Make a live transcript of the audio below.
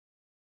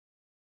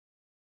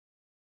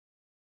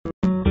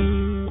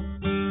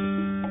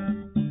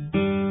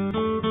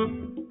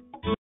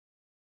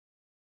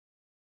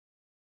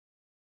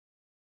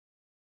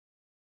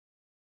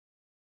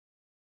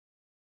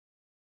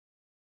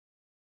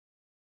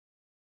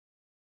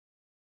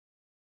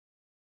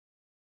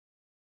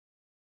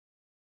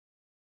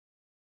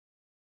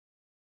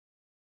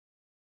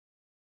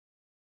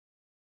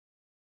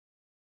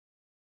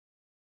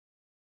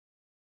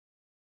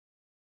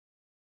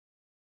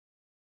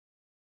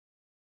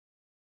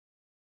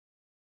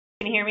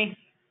you hear me?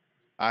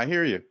 I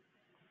hear you.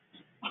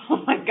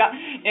 Oh my God.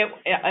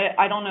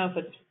 I don't know if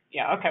it's,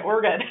 yeah, okay,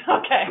 we're good.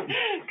 Okay.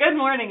 Good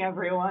morning,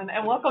 everyone,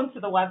 and welcome to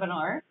the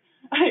webinar.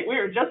 We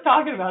were just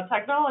talking about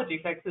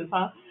technology fixes,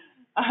 huh?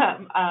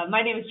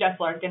 My name is Jess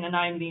Larkin, and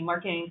I'm the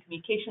Marketing and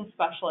Communications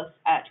Specialist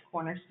at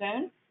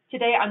Cornerstone.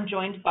 Today, I'm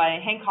joined by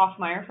Hank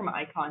Hoffmeyer from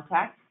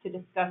iContact to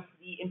discuss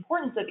the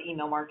importance of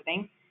email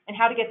marketing and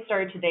how to get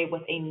started today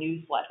with a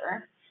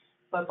newsletter.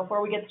 But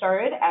before we get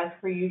started, as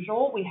per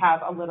usual, we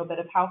have a little bit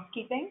of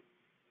housekeeping.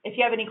 If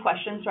you have any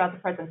questions throughout the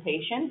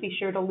presentation, be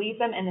sure to leave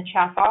them in the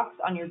chat box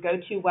on your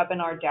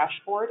GoToWebinar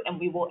dashboard, and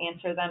we will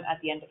answer them at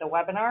the end of the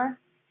webinar.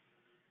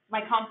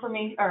 My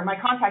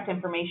contact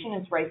information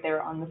is right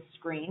there on the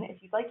screen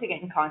if you'd like to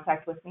get in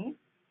contact with me.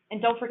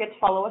 And don't forget to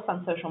follow us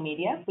on social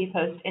media. We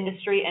post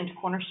industry and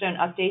Cornerstone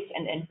updates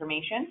and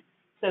information.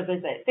 So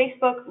visit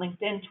Facebook,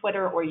 LinkedIn,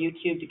 Twitter, or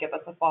YouTube to give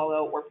us a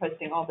follow. We're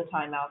posting all the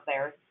time out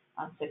there,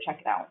 so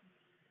check it out.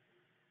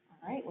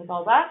 All right, with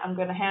all that, I'm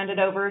going to hand it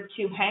over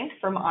to Hank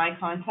from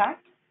iContact.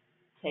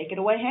 Take it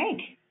away,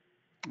 Hank.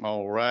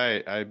 All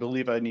right. I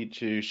believe I need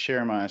to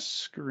share my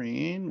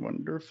screen.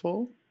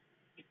 Wonderful.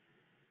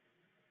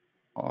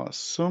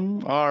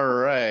 Awesome. All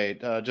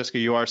right. Jessica,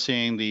 you are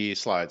seeing the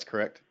slides,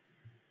 correct?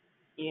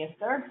 Yes,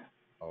 sir.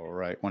 All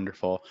right.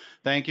 Wonderful.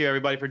 Thank you,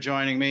 everybody, for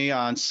joining me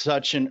on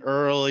such an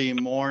early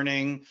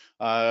morning,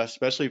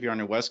 especially if you're on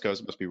the West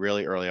Coast. It must be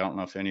really early. I don't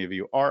know if any of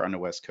you are on the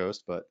West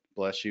Coast, but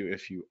bless you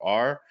if you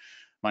are.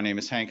 My name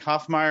is Hank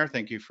Hoffmeyer.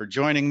 Thank you for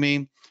joining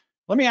me.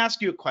 Let me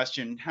ask you a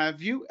question.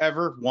 Have you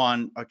ever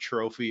won a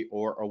trophy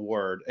or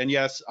award? And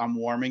yes, I'm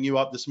warming you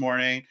up this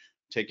morning.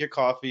 Take your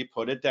coffee,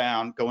 put it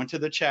down, go into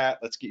the chat.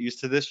 Let's get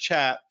used to this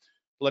chat.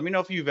 Let me know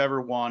if you've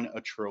ever won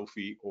a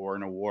trophy or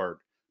an award,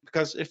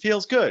 because it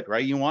feels good,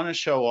 right? You want to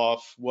show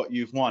off what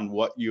you've won,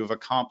 what you've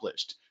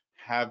accomplished,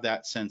 have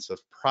that sense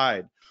of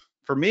pride.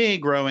 For me,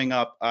 growing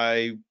up,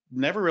 I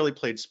never really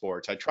played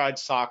sports. I tried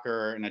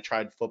soccer and I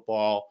tried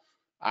football.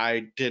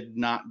 I did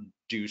not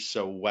do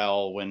so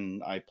well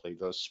when I played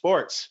those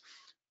sports.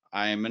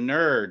 I'm a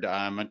nerd.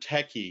 I'm a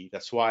techie.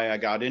 That's why I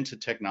got into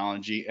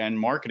technology and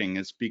marketing,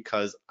 is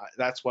because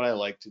that's what I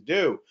like to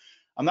do.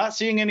 I'm not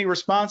seeing any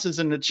responses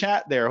in the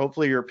chat there.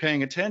 Hopefully you're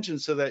paying attention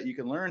so that you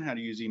can learn how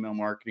to use email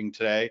marketing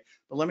today.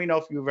 But let me know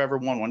if you've ever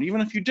won one. Even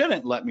if you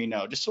didn't, let me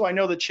know, just so I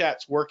know the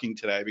chat's working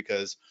today,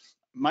 because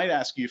I might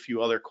ask you a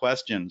few other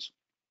questions.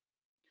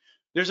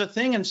 There's a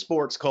thing in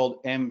sports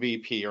called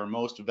MVP, or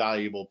most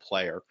valuable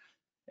player.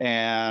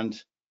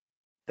 And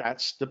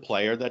that's the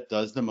player that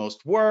does the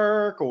most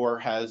work or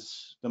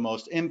has the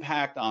most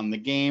impact on the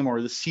game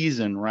or the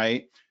season,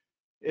 right?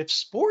 If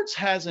sports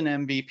has an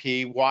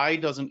MVP, why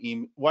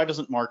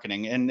doesn't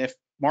marketing? And if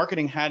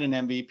marketing had an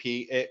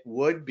MVP, it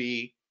would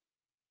be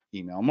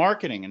email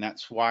marketing, and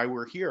that's why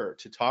we're here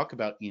to talk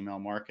about email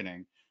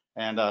marketing.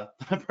 And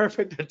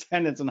perfect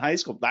attendance in high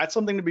school, that's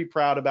something to be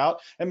proud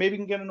about, and maybe you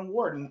can get an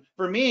award. And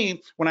for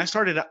me, when I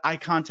started at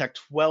iContact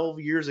 12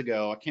 years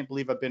ago, I can't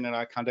believe I've been at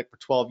iContact for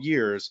 12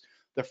 years.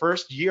 The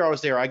first year I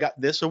was there, I got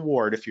this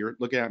award. If you're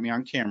looking at me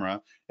on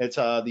camera, it's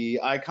the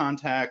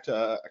iContact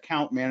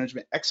Account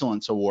Management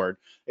Excellence Award.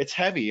 It's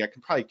heavy. I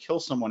could probably kill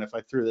someone if I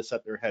threw this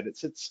at their head. It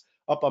sits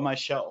up on my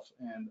shelf,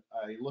 and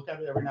I look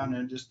at it every now and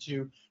then just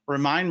to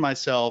remind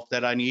myself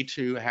that I need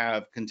to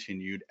have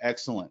continued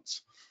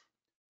excellence.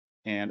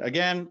 And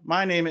again,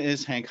 my name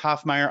is Hank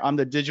Hoffmeyer. I'm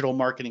the digital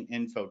marketing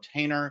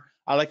infotainer.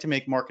 I like to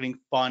make marketing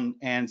fun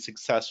and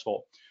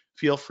successful.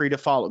 Feel free to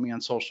follow me on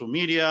social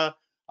media.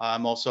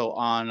 I'm also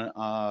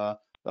on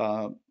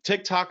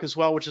TikTok as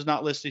well, which is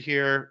not listed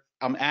here.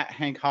 I'm at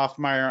Hank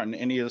Hoffmeyer on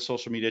any of the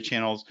social media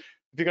channels.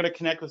 If you're going to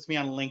connect with me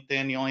on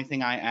LinkedIn, the only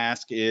thing I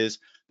ask is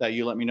that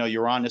you let me know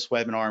you're on this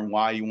webinar and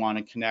why you want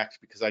to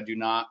connect, because I do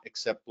not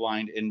accept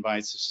blind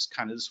invites. This is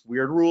kind of this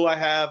weird rule I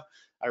have.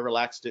 I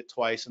relaxed it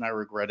twice and I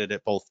regretted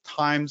it both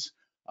times,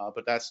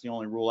 but that's the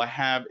only rule I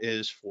have,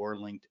 is for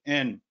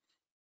LinkedIn.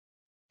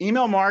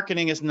 Email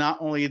marketing is not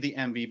only the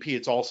MVP,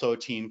 it's also a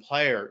team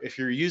player. If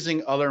you're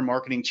using other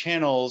marketing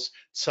channels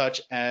such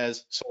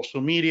as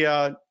social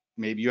media,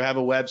 maybe you have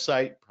a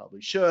website,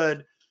 probably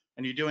should,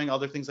 and you're doing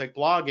other things like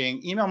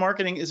blogging, email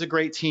marketing is a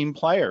great team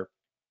player.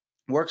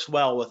 Works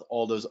well with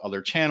all those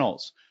other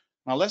channels.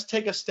 Now let's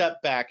take a step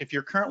back. If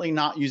you're currently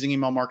not using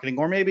email marketing,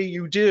 or maybe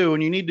you do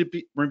and you need to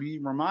be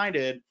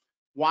reminded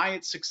why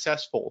it's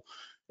successful.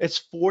 It's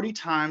 40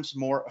 times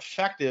more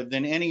effective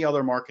than any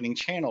other marketing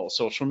channel: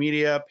 social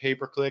media,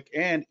 pay-per-click,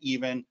 and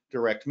even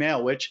direct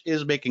mail, which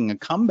is making a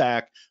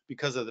comeback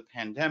because of the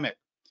pandemic.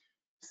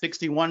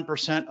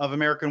 61% of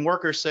American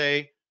workers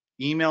say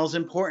email is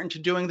important to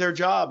doing their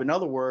job. In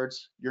other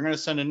words, you're going to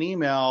send an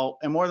email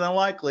and more than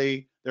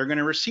likely they're going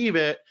to receive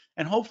it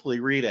and hopefully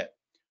read it.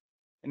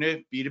 And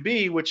if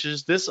B2B, which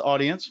is this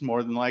audience,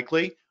 more than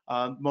likely,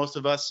 most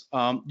of us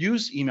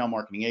use email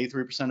marketing.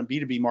 83% of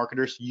B2B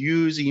marketers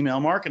use email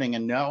marketing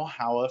and know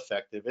how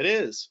effective it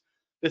is.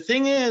 The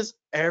thing is,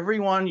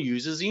 everyone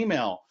uses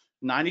email.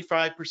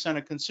 95%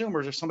 of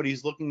consumers, or somebody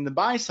who's looking to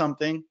buy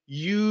something,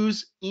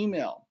 use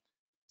email.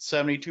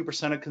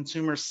 72% of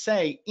consumers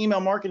say email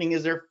marketing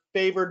is their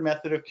favored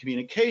method of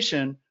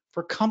communication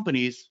for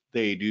companies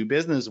they do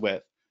business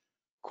with.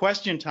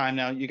 Question time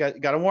now. You got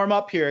to warm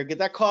up here. Get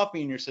that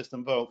coffee in your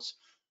system, folks.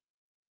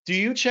 Do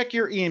you check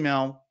your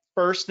email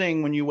first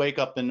thing when you wake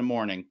up in the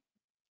morning?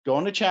 Go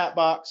in the chat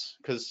box,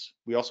 because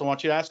we also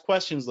want you to ask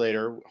questions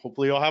later.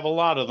 Hopefully you'll have a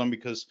lot of them,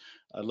 because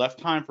I left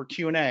time for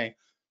Q&A.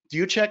 Do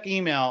you check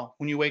email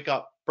when you wake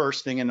up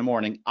first thing in the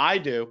morning? I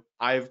do.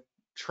 I've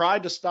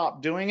tried to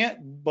stop doing it,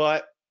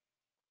 but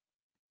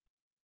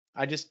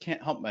I just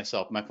can't help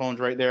myself. My phone's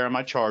right there on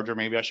my charger.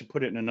 Maybe I should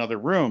put it in another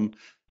room.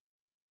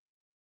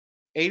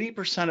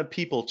 80% of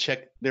people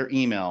check their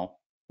email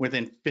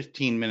within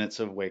 15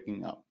 minutes of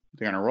waking up.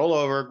 They're going to roll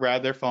over,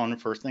 grab their phone,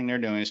 and first thing they're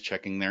doing is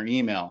checking their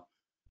email.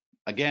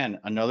 Again,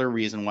 another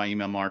reason why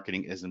email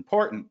marketing is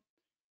important.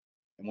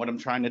 And what I'm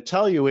trying to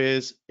tell you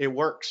is it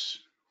works.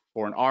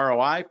 For an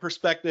ROI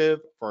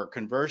perspective, for a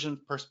conversion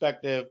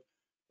perspective,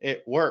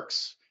 it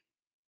works.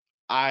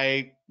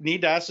 I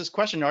need to ask this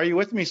question. Are you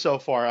with me so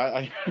far?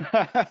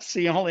 I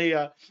see only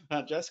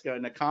Jessica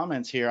in the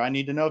comments here. I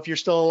need to know if you're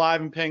still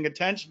alive and paying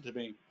attention to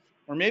me.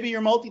 Or maybe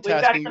you're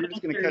multitasking, you're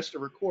just going to catch the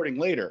recording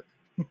later.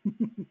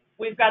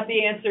 We've got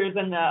the answers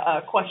in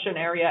the question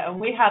area, and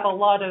we have a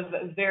lot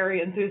of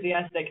very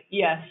enthusiastic,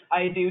 yes,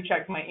 I do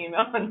check my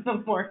email in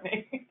the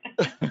morning.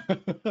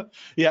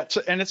 Yeah,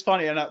 and it's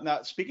funny, and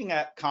now speaking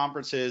at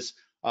conferences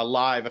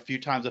live, a few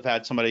times I've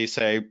had somebody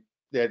say,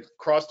 they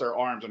cross their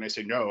arms and they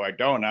say, no, I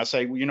don't. And I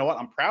say, well, you know what,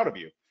 I'm proud of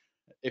you.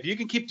 If you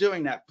can keep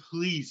doing that,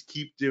 please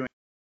keep doing it.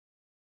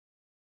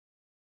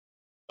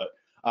 But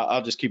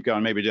I'll just keep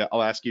going. Maybe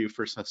I'll ask you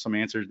for some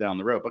answers down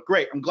the road. But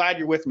great, I'm glad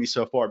you're with me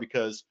so far,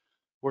 because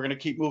we're going to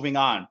keep moving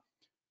on.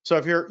 So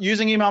if you're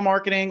using email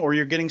marketing or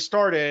you're getting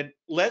started,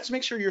 let's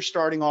make sure you're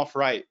starting off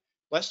right.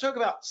 Let's talk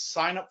about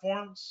sign-up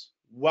forms,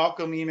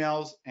 welcome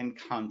emails, and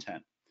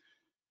content.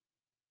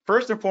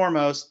 First and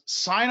foremost,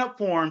 sign-up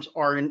forms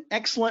are an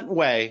excellent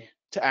way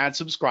to add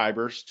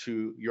subscribers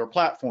to your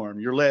platform,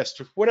 your list,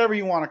 or whatever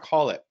you want to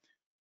call it.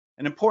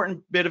 An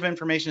important bit of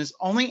information is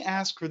only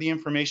ask for the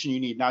information you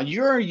need. Now,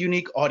 you're a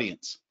unique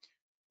audience.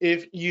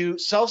 If you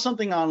sell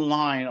something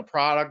online, a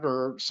product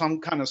or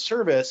some kind of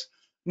service,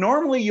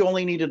 normally you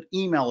only need an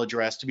email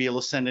address to be able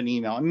to send an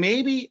email, and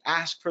maybe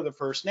ask for the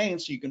first name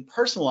so you can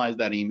personalize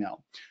that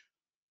email.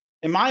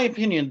 In my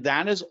opinion,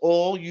 that is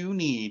all you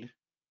need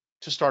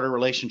to start a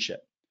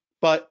relationship.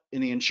 But in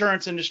the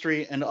insurance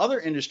industry and other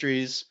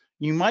industries,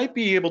 you might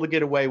be able to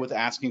get away with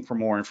asking for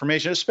more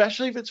information,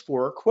 especially if it's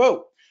for a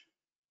quote.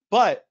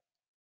 But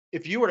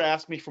if you were to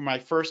ask me for my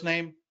first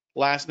name,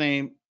 last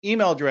name,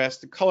 email address,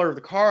 the color of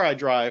the car I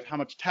drive, how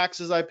much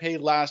taxes I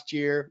paid last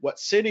year, what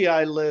city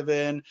I live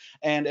in,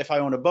 and if I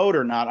own a boat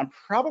or not, I'm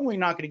probably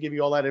not going to give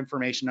you all that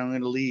information. I'm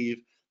going to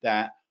leave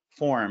that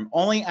form.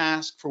 Only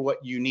ask for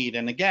what you need.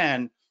 And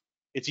again,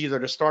 it's either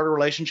to start a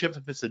relationship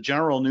if it's a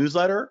general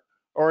newsletter,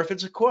 or if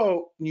it's a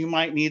quote, you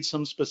might need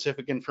some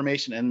specific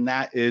information, and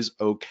that is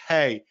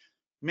okay.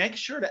 Make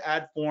sure to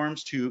add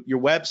forms to your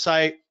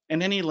website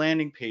and any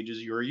landing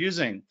pages you're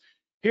using.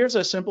 Here's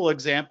a simple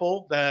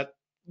example that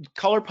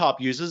ColourPop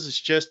uses. It's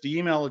just the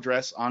email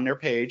address on their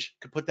page. You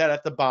could put that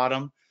at the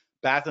bottom.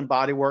 Bath and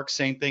Body Works,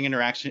 same thing, and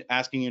they're actually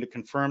asking you to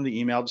confirm the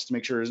email just to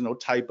make sure there's no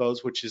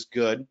typos, which is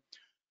good.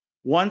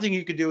 One thing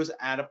you could do is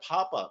add a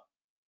pop-up.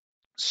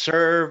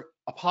 Serve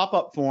a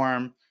pop-up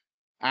form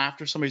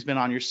after somebody's been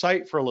on your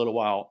site for a little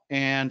while,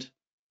 and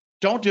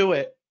don't do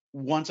it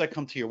once I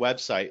come to your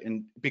website.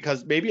 And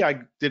because maybe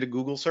I did a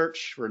Google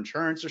search for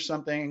insurance or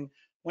something,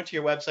 went to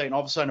your website, and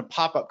all of a sudden a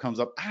pop-up comes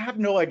up. I have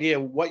no idea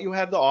what you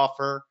have to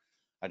offer.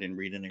 I didn't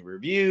read any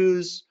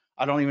reviews.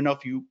 I don't even know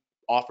if you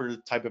offer the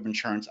type of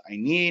insurance I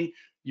need.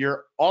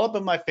 You're all up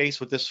in my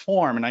face with this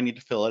form, and I need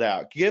to fill it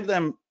out. Give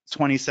them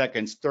 20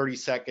 seconds, 30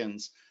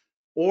 seconds,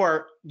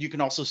 or you can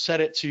also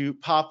set it to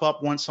pop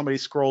up once somebody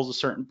scrolls a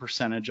certain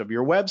percentage of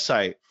your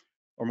website.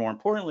 Or more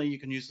importantly, you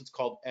can use what's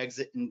called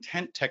exit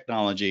intent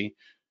technology,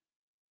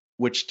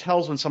 which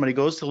tells when somebody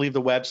goes to leave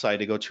the website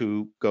to go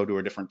to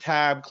a different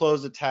tab,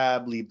 close the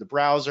tab, leave the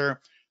browser.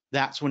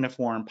 That's when the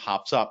form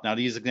pops up. Now,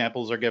 these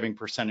examples are giving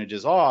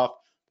percentages off.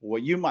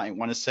 What you might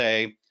want to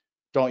say,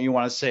 don't you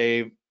want to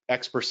save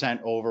X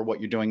percent over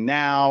what you're doing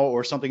now,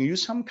 or something?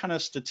 Use some kind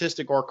of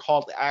statistic or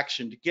call to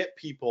action to get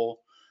people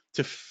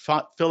to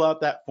fill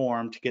out that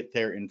form to get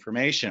their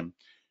information.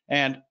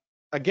 And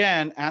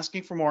again,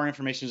 asking for more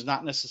information is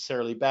not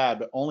necessarily bad,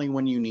 but only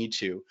when you need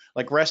to.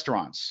 Like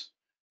restaurants,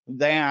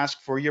 they ask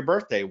for your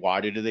birthday.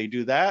 Why do they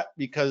do that?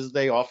 Because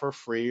they offer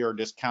free or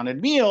discounted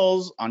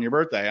meals on your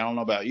birthday. I don't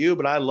know about you,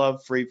 but I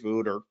love free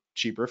food or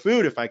cheaper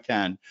food if I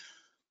can.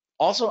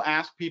 Also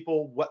ask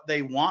people what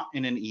they want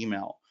in an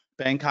email.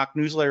 Bangkok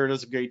Newsletter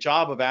does a great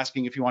job of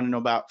asking if you want to know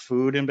about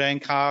food in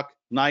Bangkok,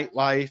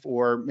 nightlife,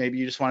 or maybe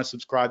you just want to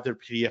subscribe to their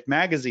PDF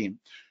magazine.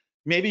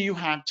 Maybe you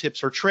have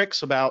tips or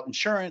tricks about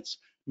insurance.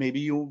 Maybe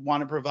you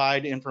want to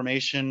provide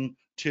information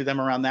to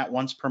them around that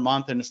once per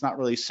month and it's not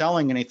really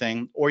selling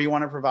anything, or you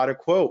want to provide a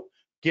quote.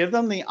 Give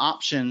them the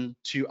option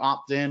to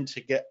opt in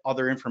to get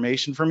other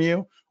information from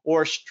you,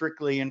 or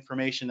strictly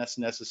information that's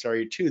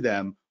necessary to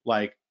them,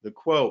 like the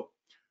quote.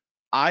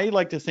 I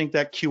like to think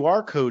that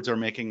QR codes are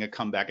making a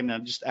comeback, and I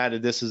just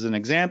added this as an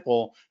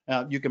example.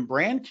 You can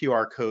brand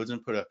QR codes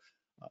and put a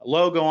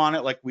logo on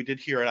it like we did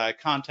here at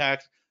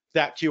iContact.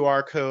 That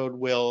QR code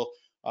will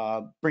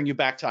bring you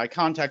back to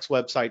iContact's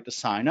website to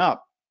sign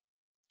up.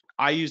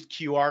 I used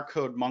QR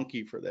Code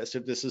Monkey for this.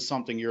 If this is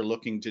something you're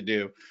looking to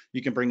do,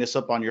 you can bring this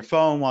up on your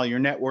phone while you're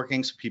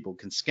networking so people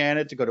can scan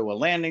it to go to a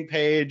landing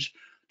page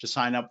to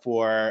sign up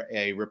for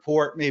a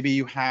report maybe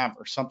you have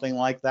or something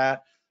like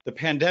that. The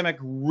pandemic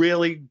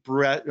really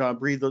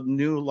breathed a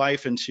new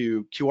life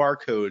into QR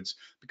codes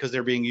because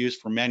they're being used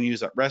for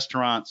menus at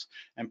restaurants,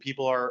 and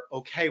people are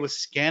okay with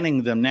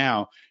scanning them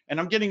now. And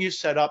I'm getting you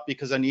set up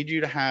because I need you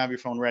to have your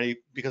phone ready,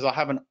 because I'll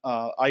have an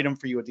item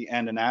for you at the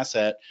end, an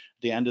asset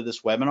at the end of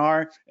this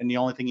webinar, and the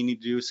only thing you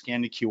need to do is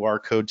scan the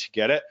QR code to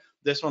get it.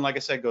 This one, like I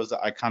said, goes to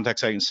iContact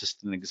site. It's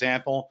just an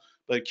example,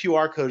 but a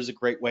QR code is a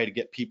great way to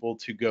get people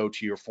to go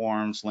to your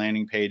forums,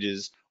 landing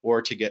pages,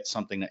 or to get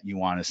something that you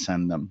want to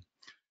send them.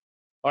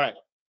 All right,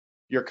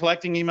 you're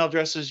collecting email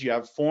addresses, you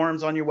have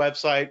forms on your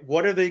website.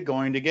 What are they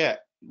going to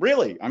get?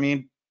 Really? I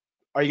mean,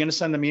 are you going to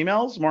send them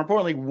emails? More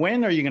importantly,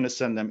 when are you going to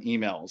send them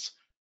emails?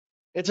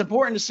 It's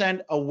important to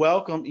send a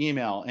welcome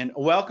email, and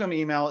a welcome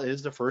email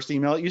is the first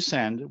email that you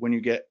send when you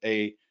get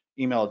a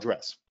email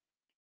address.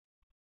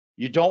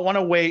 You don't want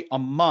to wait a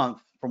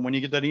month from when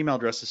you get that email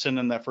address to send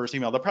them that first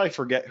email. They'll probably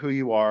forget who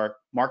you are,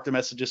 mark the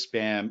message as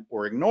spam,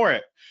 or ignore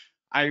it.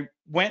 I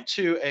went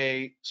to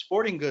a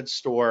sporting goods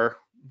store,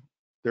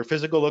 their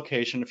physical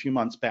location, a few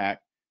months back,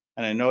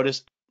 and I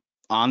noticed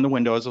on the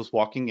window as I was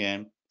walking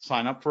in,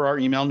 sign up for our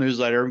email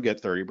newsletter and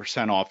get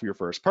 30% off your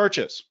first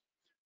purchase.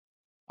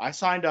 I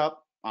signed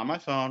up on my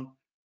phone.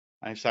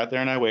 I sat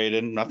there and I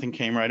waited. Nothing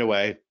came right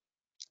away.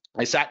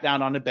 I sat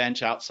down on the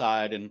bench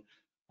outside and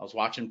I was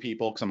watching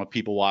people because I'm a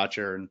people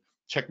watcher and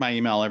check my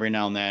email every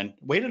now and then.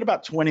 Waited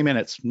about 20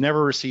 minutes,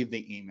 never received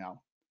the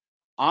email.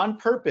 On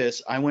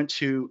purpose, I went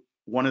to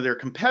one of their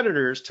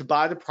competitors to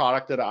buy the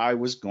product that I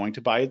was going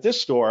to buy at this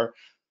store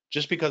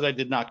just because I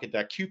did not get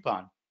that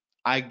coupon.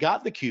 I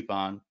got the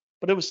coupon,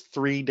 but it was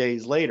 3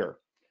 days later.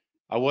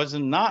 I was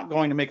not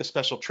going to make a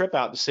special trip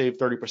out to save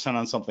 30%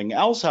 on something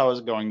else I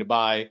was going to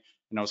buy,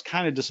 and I was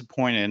kind of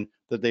disappointed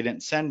that they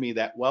didn't send me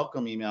that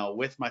welcome email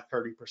with my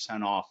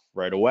 30% off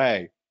right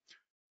away.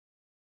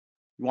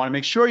 You want to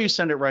make sure you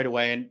send it right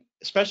away, and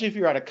especially if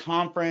you're at a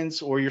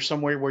conference or you're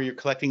somewhere where you're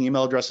collecting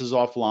email addresses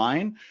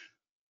offline,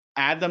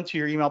 add them to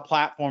your email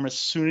platform as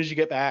soon as you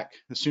get back,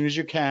 as soon as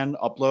you can,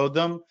 upload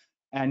them,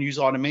 and use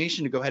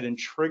automation to go ahead and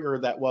trigger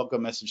that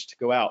welcome message to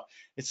go out.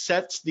 It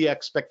sets the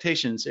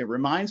expectations. It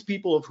reminds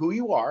people of who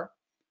you are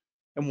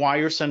and why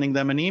you're sending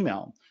them an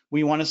email.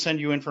 We want to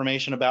send you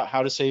information about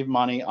how to save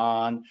money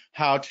on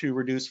how to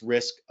reduce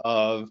risk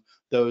of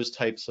those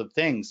types of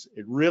things.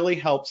 It really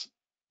helps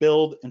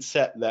build and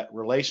set that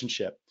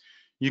relationship.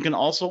 You can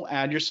also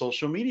add your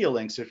social media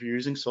links if you're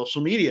using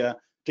social media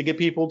to get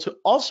people to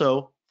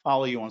also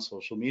follow you on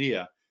social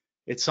media.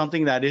 It's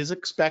something that is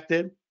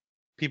expected.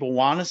 People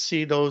want to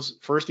see those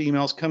first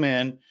emails come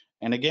in.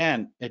 And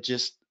again, it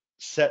just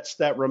sets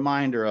that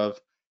reminder of,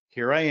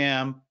 here I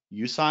am,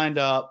 you signed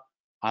up,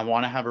 I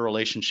want to have a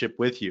relationship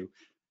with you.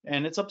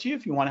 And it's up to you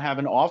if you want to have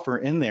an offer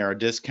in there, a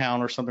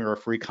discount or something, or a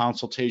free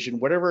consultation,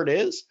 whatever it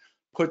is,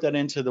 put that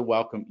into the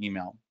welcome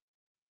email.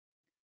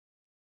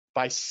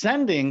 By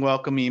sending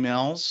welcome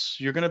emails,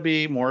 you're going to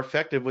be more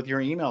effective with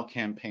your email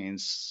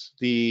campaigns.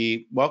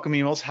 The welcome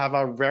emails have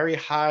a very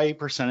high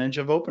percentage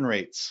of open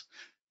rates.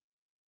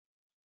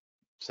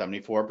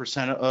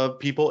 74% of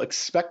people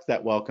expect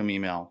that welcome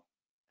email.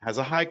 Has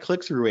a high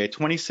click-through rate,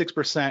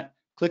 26%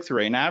 click-through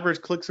rate. An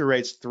average click-through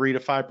rate is 3 to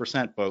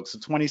 5%, folks. So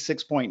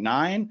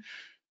 26.9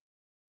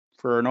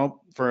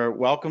 for a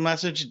welcome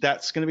message,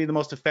 that's going to be the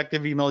most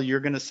effective email you're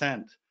going to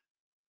send.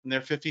 And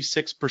they're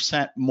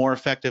 56% more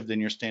effective than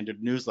your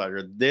standard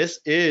newsletter. This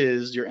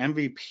is your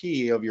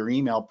MVP of your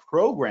email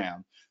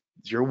program,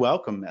 your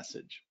welcome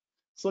message.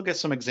 Let's look at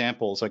some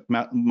examples, like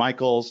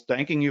Michael's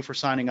thanking you for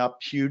signing up,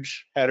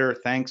 huge header,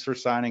 thanks for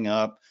signing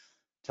up,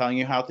 telling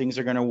you how things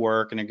are going to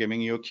work, and they're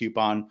giving you a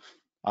coupon.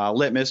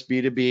 Litmus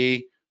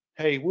B2B,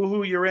 hey,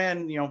 woohoo, you're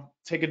in,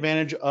 take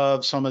advantage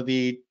of some of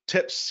the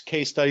tips,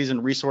 case studies,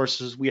 and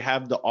resources we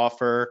have to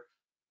offer.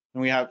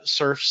 And we have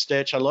Surf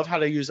Stitch. I love how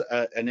they use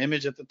an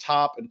image at the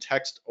top and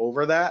text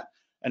over that.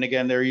 And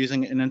again, they're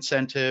using an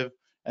incentive.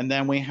 And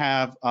then we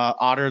have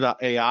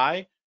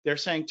Otter.ai. They're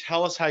saying,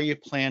 tell us how you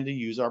plan to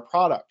use our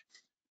product.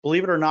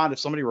 Believe it or not, if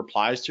somebody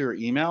replies to your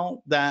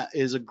email, that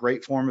is a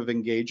great form of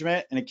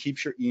engagement, and it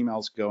keeps your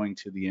emails going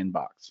to the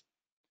inbox.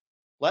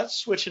 Let's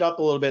switch it up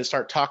a little bit and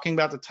start talking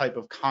about the type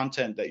of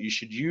content that you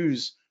should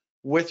use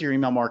with your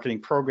email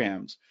marketing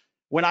programs.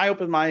 When I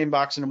open my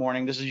inbox in the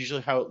morning, this is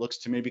usually how it looks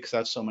to me because I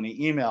have so many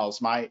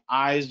emails. My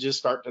eyes just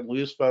start to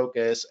lose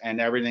focus and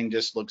everything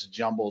just looks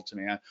jumbled to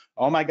me.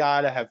 Oh my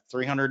God, I have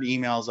 300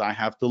 emails I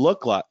have to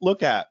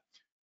look at.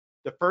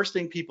 The first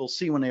thing people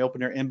see when they open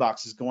their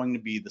inbox is going to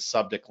be the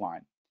subject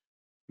line.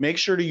 Make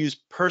sure to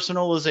use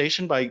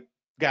personalization by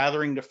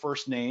gathering the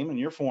first name in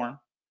your form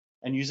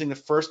and using the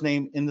first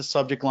name in the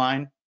subject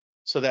line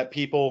so that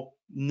people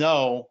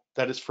know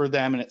that it's for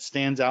them and it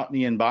stands out in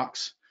the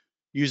inbox.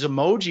 Use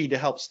emoji to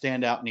help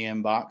stand out in the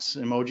inbox.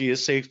 Emoji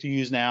is safe to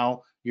use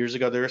now. Years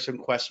ago, there was some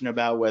question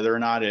about whether or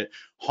not it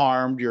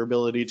harmed your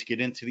ability to get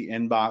into the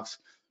inbox,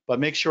 but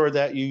make sure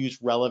that you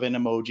use relevant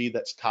emoji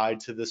that's tied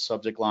to this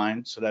subject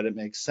line so that it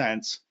makes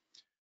sense.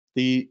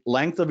 The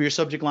length of your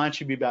subject line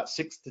should be about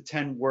 6 to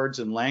 10 words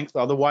in length.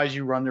 Otherwise,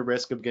 you run the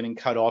risk of getting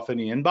cut off in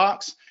the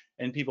inbox,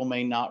 and people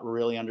may not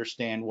really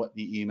understand what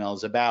the email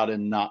is about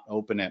and not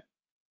open it.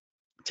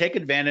 Take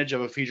advantage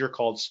of a feature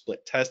called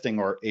split testing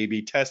or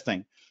A/B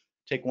testing.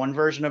 Take one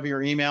version of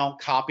your email,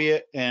 copy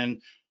it,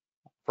 and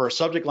for a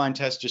subject line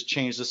test, just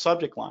change the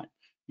subject line.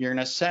 You're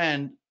going to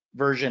send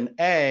version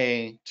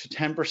A to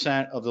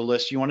 10% of the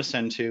list you want to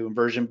send to, and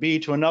version B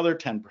to another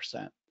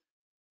 10%.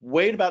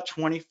 Wait about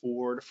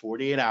 24 to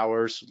 48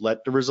 hours,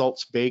 let the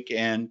results bake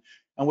in,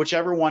 and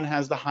whichever one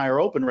has the higher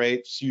open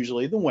rates,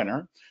 usually the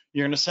winner,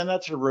 you're going to send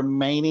that to the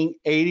remaining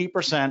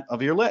 80%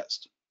 of your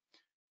list.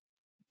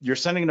 You're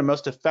sending the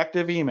most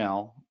effective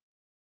email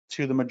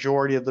to the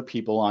majority of the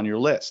people on your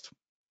list.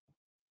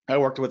 I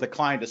worked with a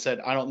client that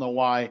said, I don't know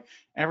why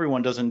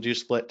everyone doesn't do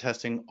split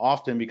testing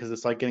often because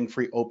it's like getting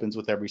free opens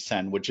with every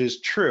send, which is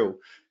true.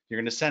 You're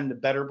going to send a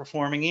better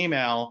performing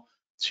email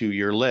to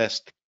your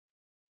list.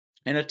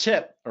 And a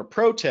tip or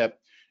pro tip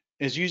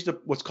is use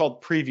what's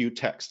called preview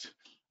text.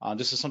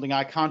 This is something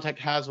iContact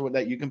has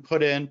that you can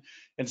put in.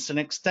 It's an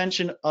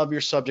extension of your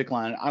subject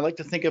line. I like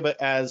to think of it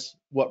as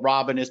what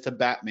Robin is to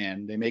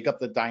Batman. They make up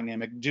the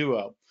dynamic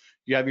duo.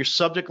 You have your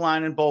subject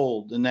line in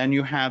bold, and then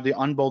you have the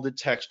unbolded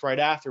text right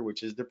after,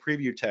 which is the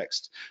preview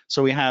text.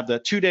 So we have the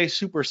 2-day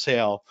super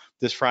sale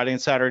this Friday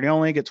and Saturday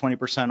only. Get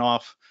 20%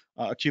 off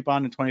a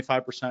coupon and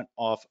 25%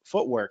 off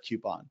footwear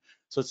coupon.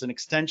 So it's an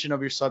extension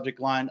of your subject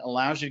line,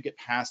 allows you to get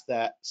past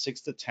that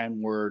 6 to 10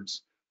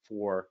 words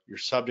for your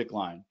subject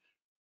line.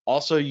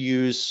 Also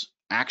use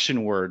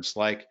action words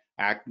like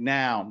act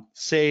now,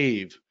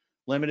 save,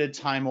 limited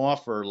time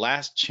offer,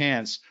 last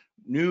chance,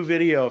 new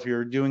video if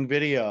you're doing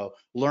video,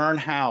 learn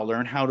how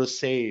to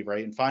save,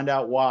 right? And find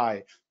out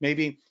why.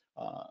 Maybe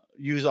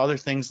use other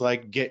things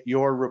like get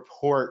your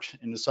report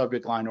in the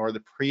subject line or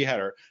the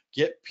pre-header.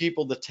 Get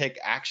people to take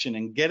action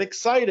and get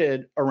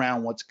excited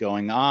around what's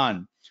going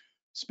on.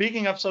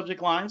 Speaking of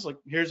subject lines, like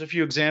here's a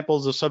few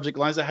examples of subject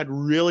lines that had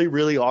really,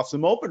 really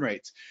awesome open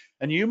rates.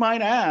 And you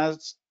might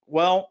ask,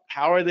 well,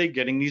 how are they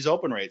getting these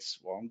open rates?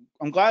 Well,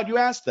 I'm glad you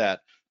asked that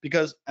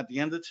because at the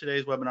end of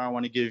today's webinar, I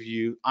want to give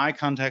you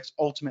iContact's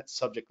ultimate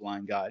subject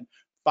line guide,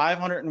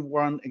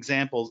 501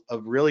 examples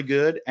of really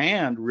good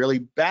and really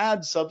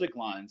bad subject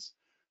lines,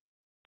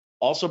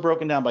 also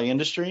broken down by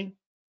industry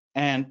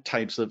and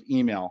types of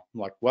email,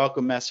 like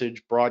welcome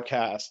message,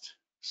 broadcast,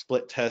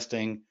 split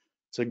testing.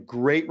 It's a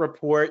great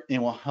report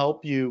and will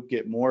help you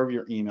get more of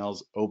your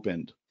emails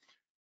opened.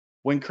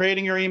 When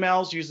creating your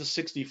emails, use the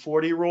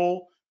 60-40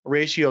 rule, a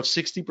ratio of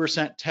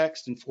 60%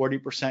 text and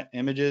 40%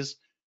 images.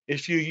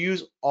 If you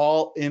use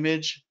all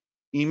image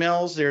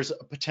emails, there's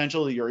a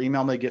potential that your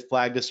email may get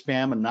flagged as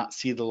spam and not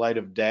see the light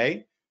of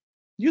day.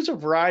 Use a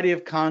variety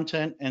of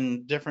content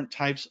and different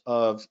types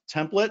of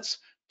templates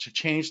to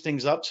change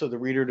things up so the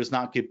reader does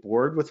not get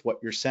bored with what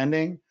you're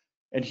sending.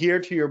 Adhere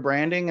to your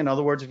branding. In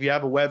other words, if you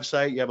have a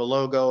website, you have a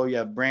logo, you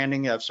have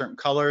branding, you have certain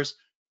colors,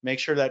 make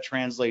sure that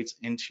translates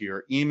into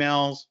your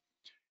emails.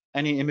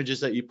 Any images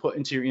that you put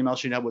into your email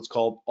should have what's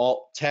called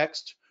alt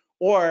text,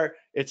 or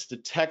it's the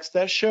text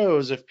that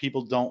shows if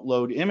people don't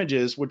load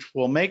images, which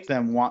will make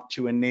them want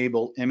to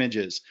enable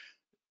images.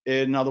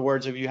 In other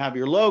words, if you have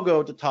your logo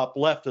at the top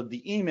left of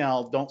the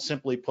email, don't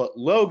simply put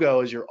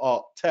logo as your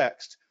alt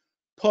text.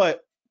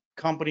 Put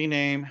company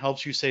name,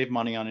 helps you save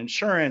money on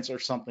insurance or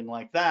something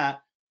like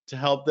that to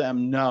help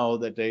them know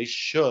that they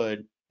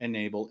should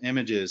enable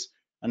images.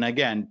 And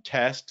again,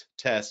 test,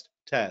 test,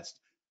 test.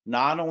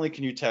 Not only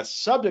can you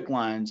test subject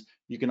lines,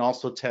 you can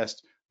also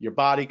test your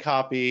body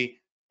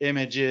copy,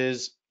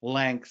 images,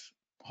 length,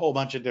 a whole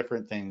bunch of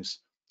different things.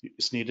 You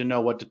just need to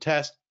know what to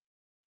test.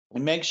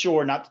 And make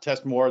sure not to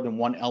test more than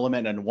one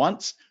element at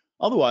once.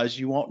 Otherwise,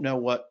 you won't know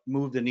what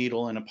moved the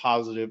needle in a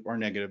positive or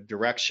negative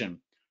direction.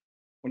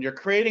 When you're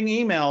creating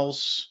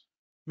emails,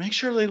 make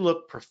sure they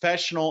look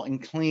professional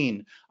and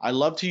clean. I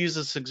love to use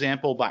this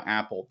example by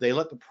Apple. They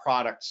let the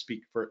product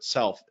speak for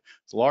itself.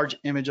 It's a large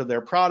image of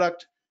their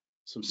product,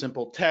 some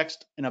simple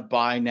text, and a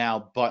buy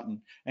now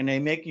button. And they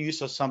make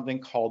use of something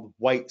called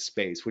white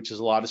space, which is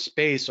a lot of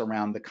space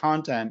around the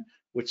content,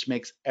 which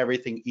makes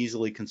everything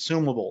easily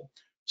consumable.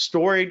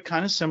 Storied,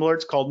 kind of similar,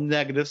 it's called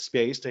negative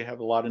space. They have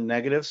a lot of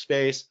negative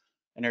space,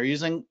 and they're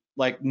using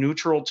like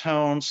neutral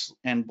tones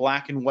and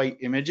black and white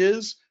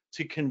images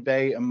to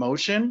convey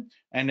emotion,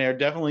 and they're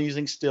definitely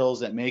using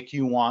stills that make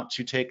you want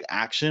to take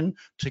action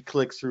to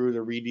click through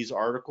to read these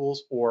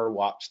articles or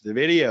watch the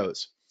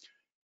videos.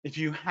 If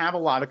you have a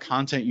lot of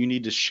content you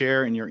need to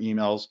share in your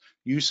emails,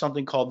 use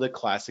something called the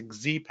classic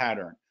Z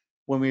pattern.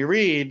 When we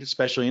read,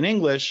 especially in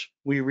English,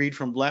 we read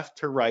from left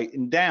to right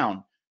and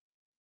down.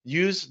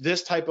 Use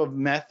this type of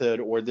method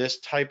or this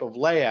type of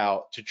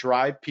layout to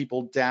drive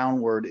people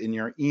downward in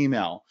your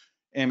email.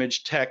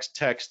 Image, text,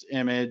 text,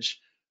 image,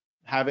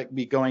 have it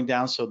be going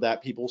down so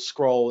that people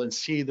scroll and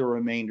see the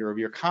remainder of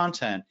your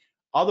content.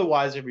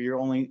 Otherwise, if you're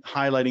only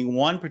highlighting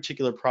one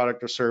particular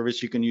product or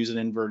service, you can use an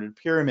inverted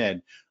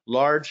pyramid.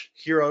 Large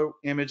hero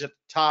image at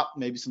the top,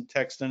 maybe some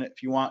text in it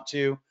if you want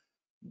to.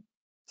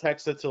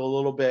 Text that's a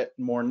little bit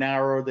more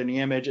narrow than the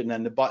image, and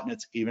then the button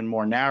it's even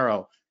more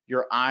narrow.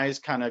 Your eyes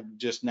kind of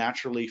just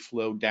naturally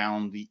flow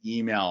down the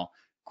email.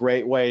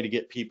 Great way to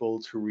get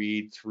people to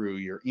read through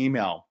your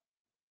email.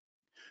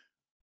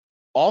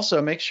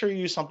 Also, make sure you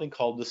use something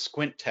called the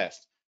squint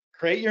test.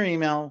 Create your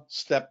email,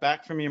 step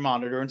back from your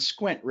monitor, and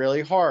squint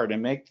really hard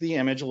and make the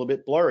image a little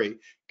bit blurry.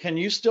 Can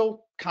you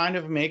still kind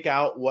of make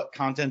out what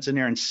content's in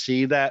there and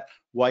see that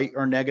white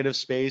or negative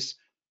space?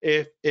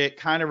 If it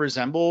kind of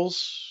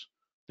resembles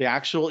the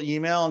actual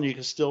email and you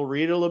can still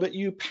read it a little bit,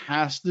 you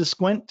pass the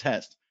squint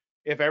test.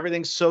 If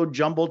everything's so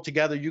jumbled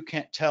together, you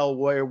can't tell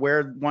where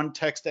one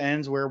text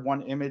ends, where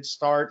one image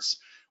starts,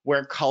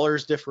 where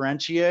colors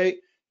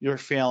differentiate, you're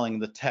failing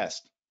the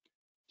test.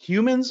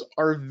 Humans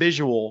are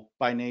visual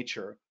by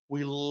nature.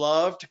 We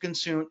love to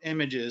consume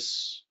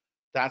images.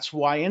 That's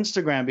why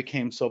Instagram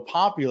became so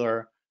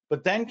popular,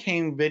 but then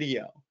came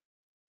video.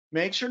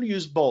 Make sure to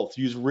use both.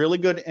 Use really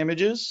good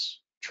images.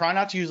 Try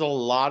not to use a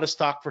lot of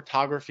stock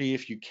photography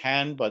if you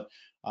can, but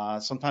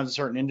sometimes in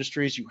certain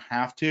industries you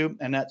have to,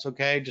 and that's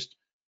okay. Just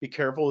be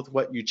careful with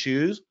what you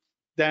choose.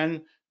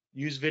 Then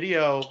use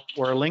video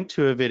or a link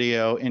to a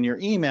video in your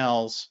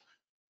emails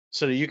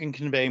so that you can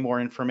convey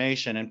more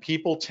information. And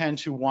people tend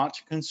to want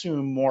to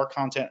consume more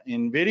content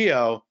in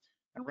video.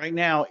 And right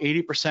now,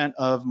 80%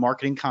 of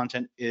marketing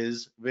content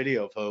is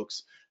video,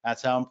 folks.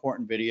 That's how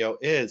important video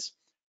is.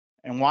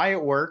 And why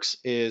it works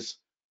is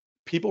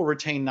people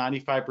retain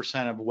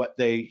 95% of what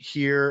they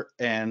hear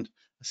and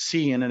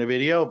see in a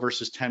video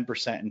versus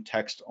 10% in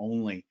text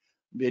only.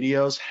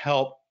 Videos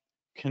help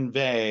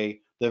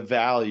convey the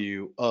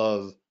value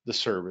of the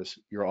service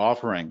you're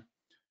offering.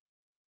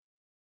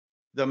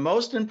 The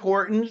most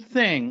important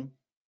thing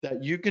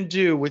that you can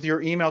do with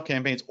your email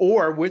campaigns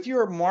or with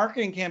your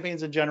marketing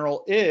campaigns in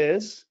general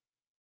is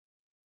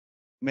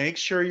make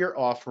sure you're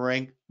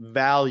offering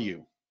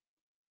value.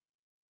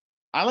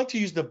 I like to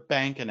use the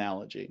bank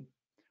analogy.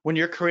 When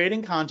you're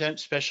creating content,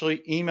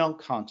 especially email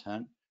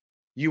content,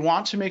 you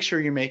want to make sure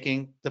you're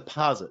making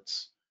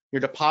deposits. Your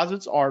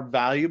deposits are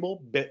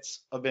valuable bits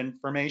of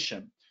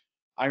information.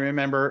 I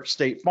remember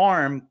State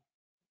Farm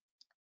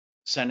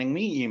sending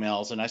me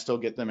emails, and I still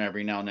get them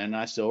every now and then, and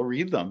I still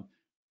read them.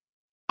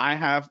 I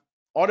have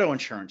auto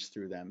insurance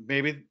through them.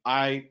 Maybe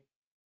I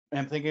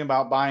am thinking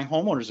about buying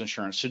homeowners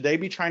insurance. Should they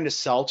be trying to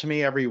sell to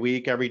me every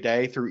week, every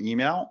day through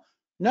email?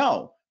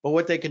 No. But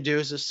what they can do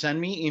is just send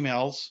me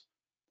emails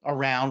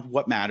around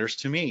what matters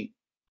to me.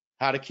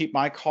 How to keep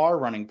my car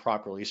running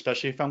properly,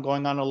 especially if I'm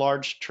going on a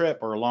large trip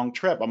or a long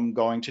trip. I'm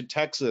going to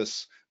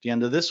Texas at the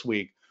end of this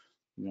week.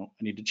 I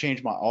need to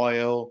change my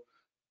oil,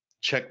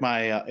 check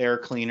my air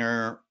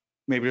cleaner.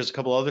 Maybe there's a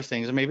couple other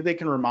things, and maybe they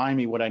can remind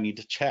me what I need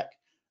to check.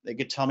 They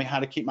could tell me how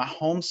to keep my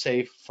home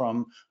safe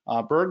from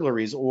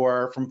burglaries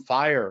or from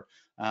fire.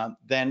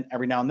 Then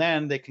every now and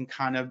then they can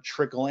kind of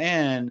trickle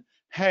in,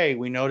 hey,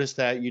 we noticed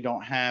that you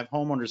don't have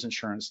homeowners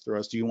insurance through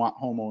us. Do you want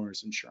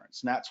homeowners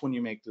insurance? And that's when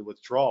you make the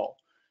withdrawal.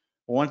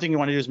 Well, one thing you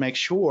want to do is make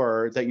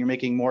sure that you're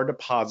making more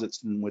deposits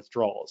than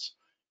withdrawals.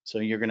 So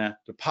you're going to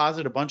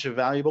deposit a bunch of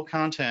valuable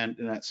content,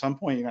 and at some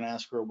point you're going to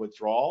ask for a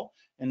withdrawal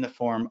in the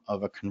form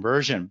of a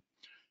conversion.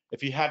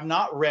 If you have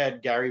not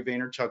read Gary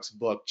Vaynerchuk's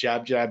book,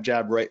 Jab, Jab,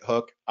 Jab, Right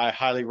Hook, I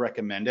highly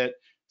recommend it.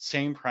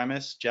 Same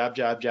premise, jab,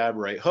 jab, jab,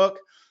 right hook,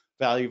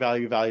 value,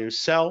 value, value,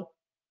 sell.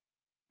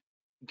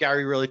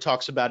 Gary really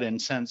talks about it in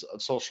sense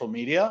of social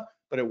media,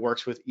 but it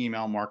works with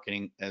email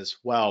marketing as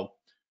well.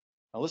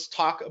 Now let's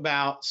talk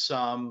about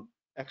some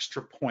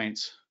extra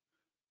points.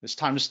 It's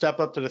time to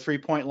step up to the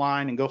 3-point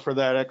line and go for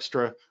that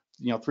extra,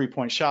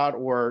 3-point shot,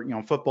 or,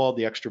 football,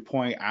 the extra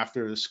point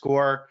after the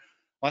score.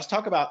 Let's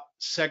talk about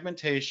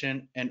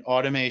segmentation and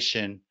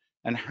automation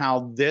and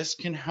how this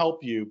can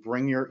help you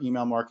bring your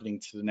email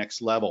marketing to the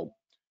next level.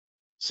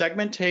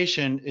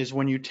 Segmentation is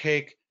when you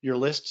take your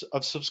list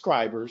of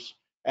subscribers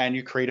and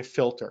you create a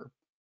filter.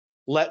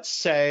 Let's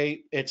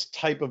say it's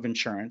type of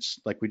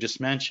insurance, like we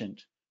just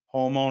mentioned,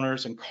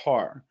 homeowners and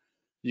car.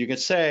 You can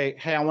say,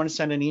 hey, I want to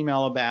send an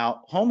email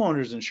about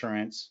homeowners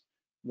insurance.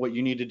 What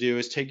you need to do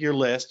is take your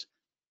list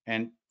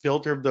and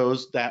filter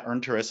those that are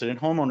interested in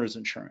homeowners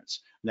insurance.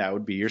 That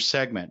would be your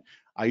segment.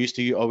 I used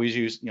to always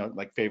use,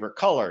 like favorite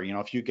color.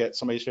 If you get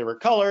somebody's favorite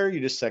color, you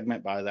just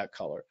segment by that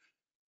color.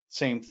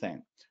 Same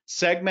thing.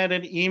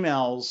 Segmented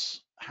emails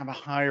have a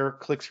higher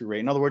click-through rate.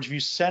 In other words, if you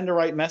send the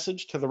right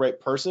message to the right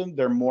person,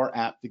 they're more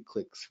apt to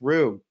click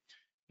through.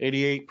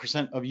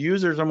 88% of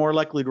users are more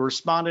likely to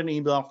respond in an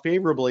email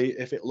favorably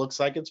if it looks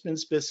like it's been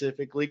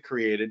specifically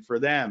created for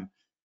them.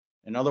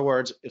 In other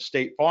words, if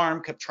State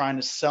Farm kept trying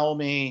to sell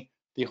me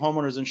the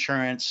homeowners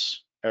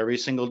insurance every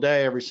single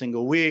day, every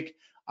single week,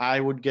 I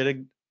would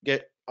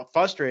get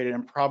frustrated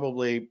and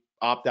probably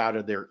opt out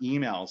of their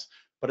emails.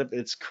 But if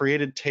it's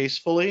created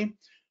tastefully,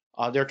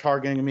 they're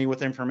targeting me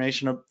with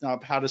information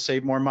of how to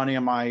save more money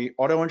on my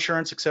auto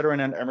insurance, et cetera, and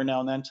then every now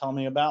and then tell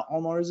me about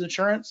homeowners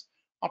insurance.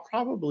 I'll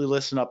probably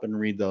listen up and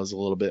read those a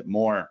little bit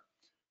more.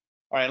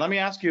 All right, let me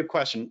ask you a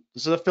question.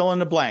 This is a fill in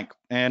the blank,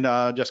 and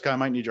Jessica, I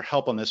might need your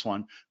help on this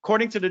one.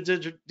 According to the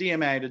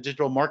DMA, the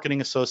Digital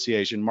Marketing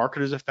Association,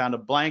 marketers have found a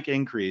blank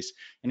increase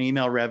in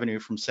email revenue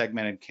from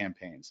segmented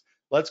campaigns.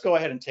 Let's go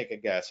ahead and take a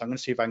guess. I'm going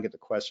to see if I can get the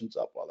questions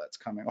up while that's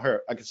coming.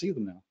 Or I can see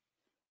them now.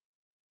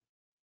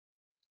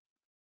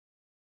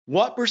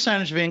 What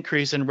percentage of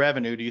increase in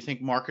revenue do you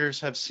think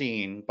marketers have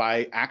seen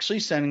by actually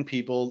sending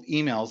people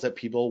emails that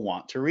people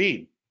want to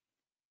read?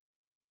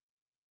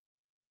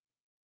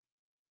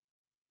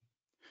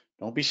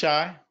 Don't be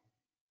shy.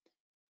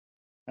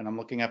 And I'm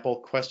looking at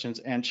both questions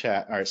and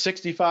chat. All right,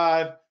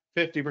 65,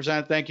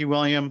 50%. Thank you,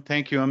 William.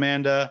 Thank you,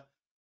 Amanda.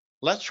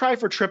 Let's try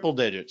for triple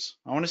digits.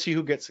 I want to see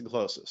who gets the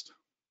closest.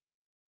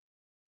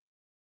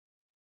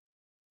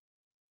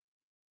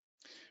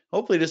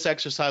 Hopefully this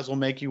exercise will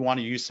make you want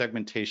to use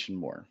segmentation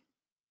more.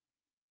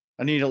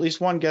 I need at least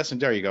one guess,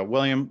 and there you go.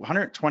 William,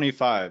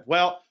 125.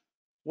 Well,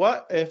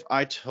 what if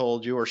I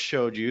told you or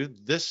showed you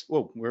this?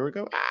 Whoa, where we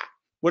go?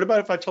 What about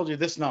if I told you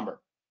this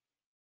number?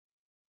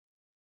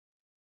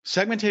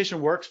 Segmentation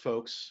works,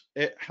 folks.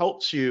 It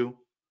helps you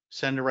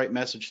send the right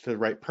message to the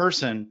right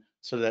person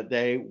so that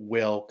they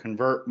will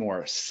convert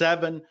more.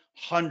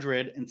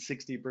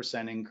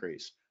 760%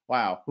 increase.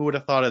 Wow, who would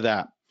have thought of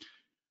that?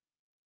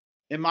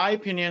 In my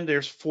opinion,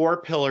 there's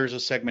 4 pillars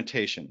of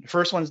segmentation. The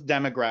first one's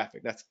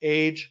demographic. That's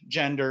age,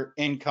 gender,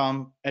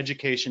 income,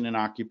 education, and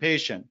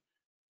occupation.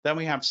 Then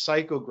we have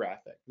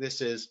psychographic.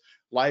 This is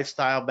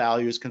lifestyle,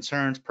 values,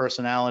 concerns,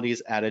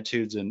 personalities,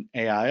 attitudes, and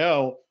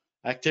AIO,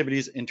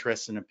 activities,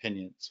 interests, and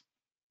opinions.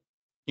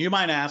 You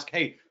might ask,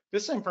 hey,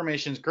 this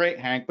information is great,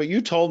 Hank, but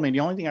you told me the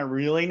only thing I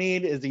really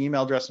need is the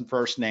email address and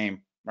first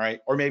name,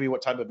 right? Or maybe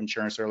what type of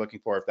insurance they're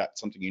looking for if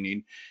that's something you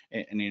need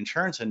in the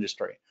insurance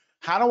industry.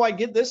 How do I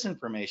get this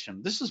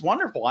information? This is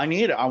wonderful. I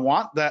need it. I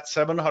want that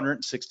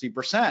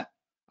 760%.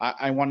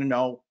 I want to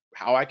know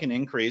how I can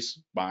increase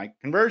my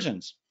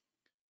conversions.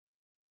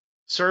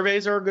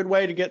 Surveys are a good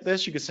way to get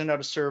this. You can send out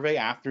a survey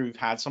after you've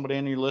had somebody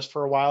on your list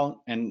for a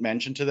while and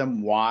mention to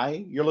them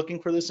why you're looking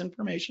for this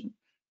information.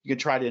 You can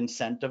try to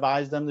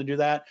incentivize them to do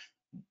that.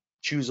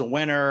 Choose a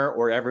winner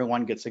or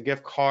everyone gets a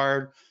gift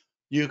card.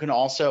 You can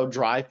also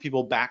drive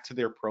people back to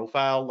their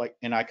profile. Like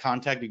in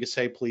iContact, you can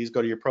say, please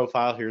go to your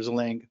profile. Here's a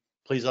link.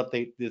 Please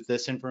update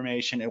this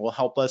information. It will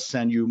help us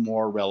send you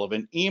more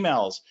relevant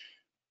emails.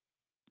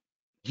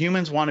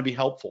 Humans want to be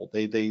helpful.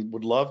 They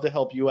would love to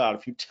help you out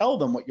if you tell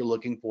them what you're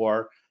looking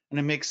for and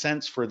it makes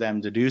sense for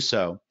them to do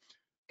so.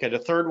 Okay, the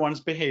third one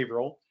is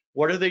behavioral.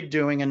 What are they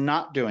doing and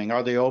not doing?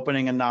 Are they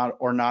opening and not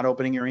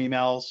opening your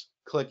emails,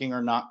 clicking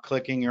or not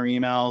clicking your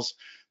emails?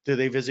 Do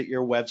they visit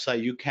your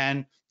website? You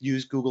can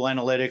use Google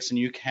Analytics and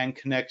you can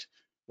connect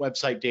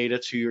website data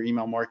to your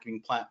email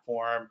marketing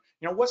platform.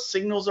 You know, what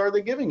signals are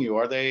they giving you?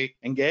 Are they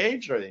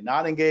engaged? Are they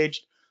not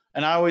engaged?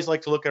 And I always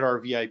like to look at our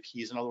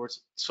VIPs. In other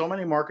words, so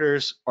many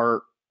marketers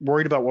are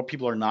worried about what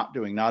people are not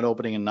doing, not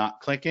opening and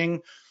not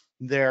clicking.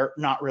 They're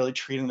not really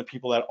treating the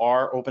people that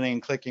are opening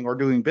and clicking or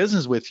doing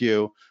business with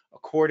you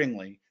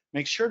accordingly.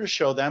 Make sure to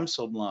show them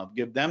some love,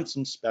 give them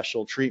some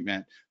special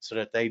treatment so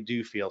that they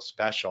do feel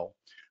special.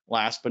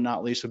 Last but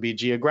not least would be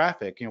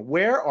geographic. You know,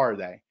 where are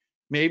they?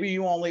 Maybe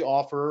you only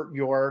offer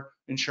your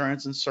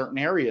insurance in certain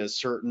areas,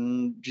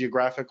 certain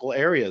geographical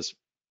areas.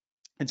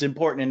 It's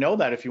important to know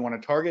that if you want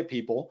to target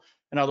people.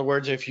 In other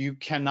words, if you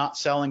cannot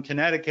sell in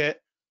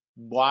Connecticut,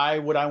 why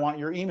would I want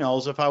your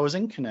emails if I was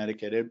in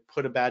Connecticut? It'd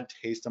put a bad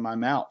taste in my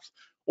mouth.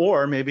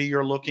 Or maybe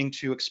you're looking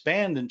to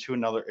expand into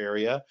another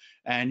area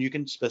and you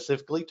can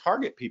specifically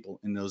target people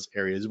in those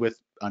areas with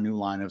a new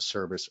line of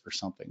service or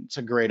something. It's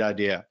a great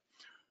idea.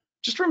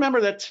 Just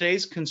remember that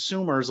today's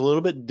consumer is a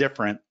little bit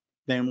different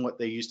than what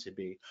they used to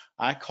be.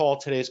 I call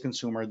today's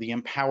consumer the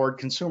empowered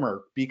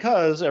consumer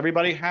because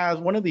everybody has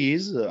one of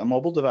these, a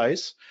mobile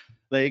device.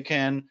 They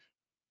can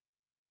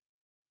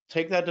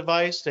take that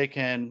device, they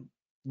can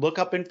look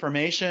up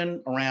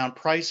information around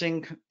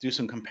pricing, do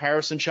some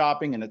comparison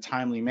shopping in a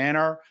timely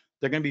manner.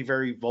 They're going to be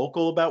very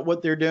vocal about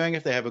what they're doing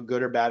if they have a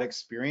good or bad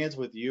experience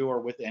with you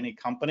or with any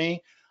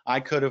company. I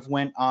could have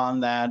went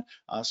on that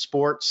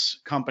sports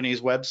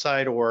company's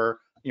website or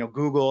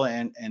Google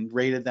and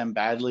rated them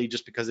badly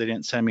just because they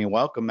didn't send me a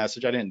welcome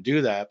message. I didn't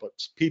do that, but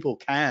people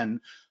can.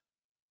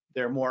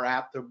 They're more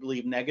apt to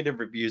leave negative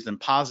reviews than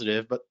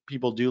positive, but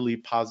people do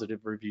leave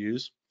positive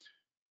reviews.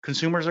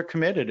 Consumers are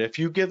committed. If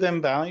you give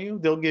them value,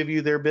 they'll give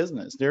you their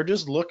business. They're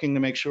just looking to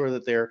make sure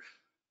that they're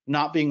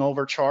not being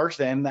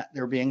overcharged and that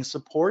they're being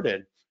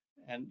supported.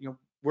 And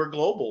we're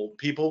global.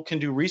 People can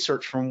do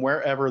research from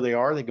wherever they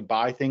are. They could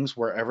buy things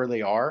wherever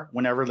they are,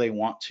 whenever they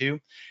want to,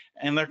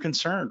 and they're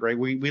concerned, right?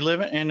 We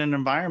live in an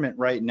environment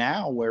right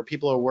now where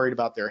people are worried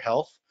about their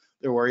health.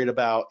 They're worried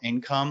about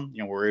income.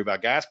 Worried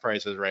about gas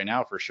prices right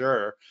now for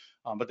sure.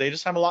 But they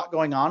just have a lot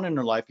going on in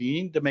their life. You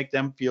need to make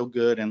them feel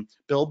good and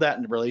build that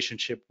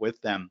relationship with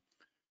them.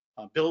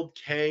 Build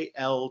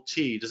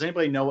KLT. Does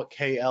anybody know what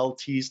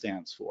KLT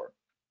stands for?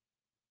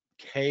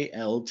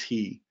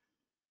 KLT.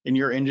 In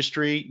your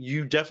industry,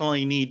 you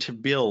definitely need to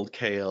build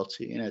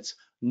KLT, and it's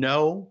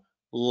know,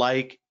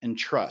 like, and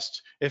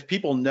trust. If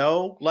people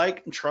know,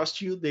 like, and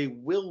trust you, they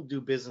will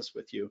do business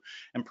with you.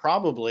 And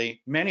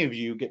probably many of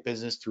you get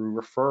business through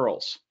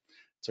referrals.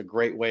 It's a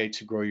great way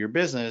to grow your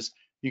business.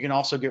 You can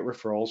also get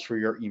referrals for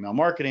your email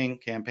marketing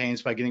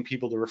campaigns by getting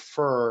people to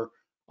refer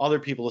other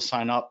people to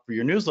sign up for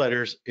your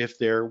newsletters if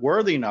they're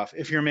worthy enough,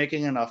 if you're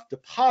making enough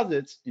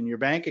deposits in your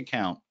bank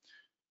account.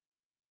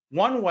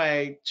 One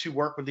way to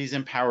work with these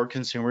empowered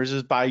consumers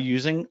is by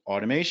using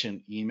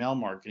automation, email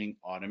marketing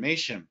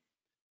automation.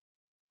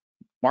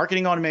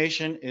 Marketing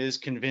automation is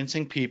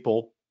convincing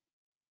people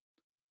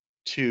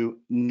to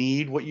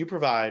need what you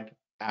provide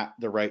at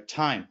the right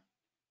time.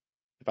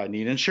 If I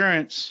need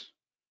insurance,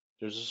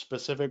 there's a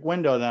specific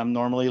window that I'm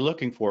normally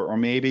looking for, or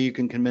maybe you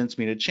can convince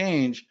me to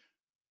change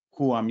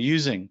who I'm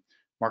using.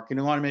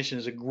 Marketing automation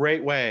is a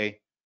great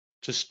way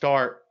to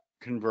start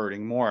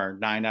converting more.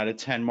 9 out of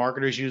 10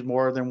 marketers use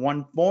more than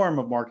one form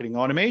of marketing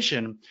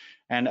automation.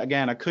 And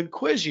again, I could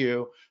quiz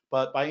you,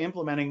 but by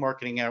implementing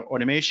marketing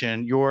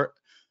automation, your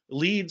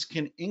leads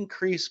can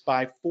increase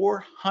by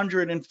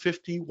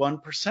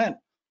 451%.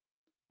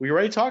 We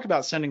already talked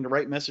about sending the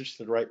right message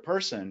to the right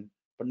person,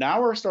 but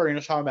now we're starting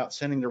to talk about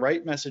sending the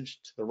right message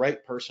to the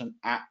right person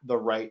at the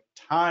right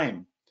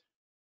time.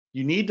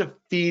 You need to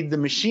feed the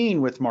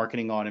machine with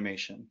marketing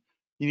automation.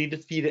 You need to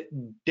feed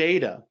it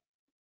data.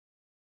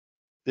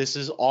 This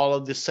is all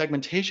of the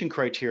segmentation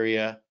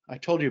criteria I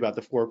told you about,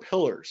 the 4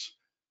 pillars.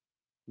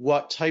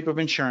 What type of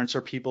insurance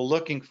are people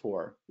looking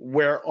for?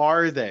 Where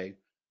are they?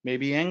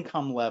 Maybe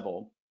income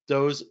level.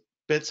 Those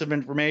bits of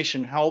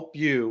information help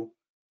you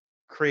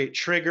create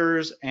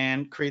triggers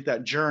and create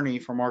that journey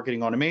for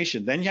marketing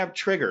automation. Then you have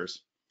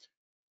triggers.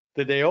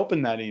 Did they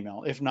open that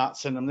email? If not,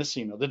 send them this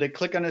email. Did they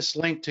click on this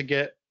link to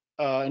get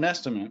an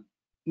estimate?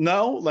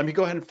 No, let me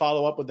go ahead and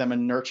follow up with them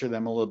and nurture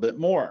them a little bit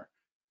more.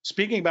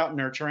 Speaking about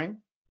nurturing,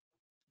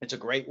 it's a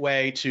great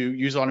way to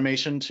use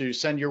automation to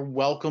send your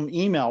welcome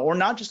email, or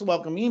not just a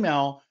welcome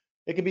email,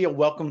 it could be a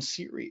welcome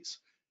series.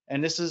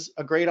 And this is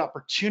a great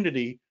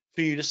opportunity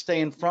for you to stay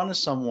in front of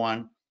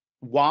someone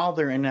while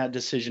they're in that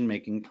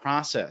decision-making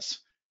process,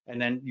 and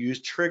then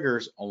use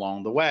triggers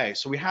along the way.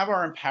 So we have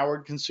our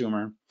empowered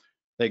consumer.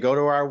 They go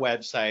to our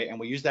website and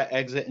we use that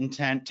exit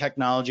intent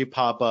technology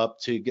pop-up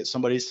to get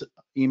somebody's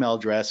email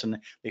address, and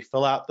they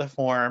fill out the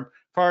form,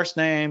 first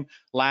name,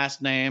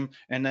 last name,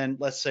 and then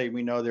let's say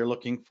we know they're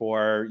looking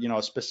for,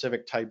 a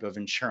specific type of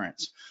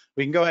insurance.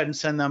 We can go ahead and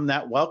send them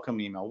that welcome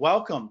email.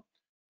 Welcome.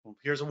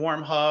 Here's a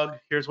warm hug.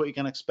 Here's what you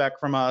can expect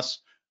from us.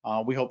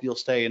 We hope you'll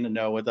stay in the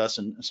know with us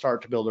and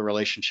start to build a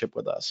relationship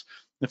with us.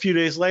 A few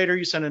days later,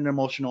 you send an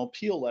emotional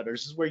appeal letter.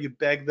 This is where you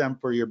beg them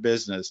for your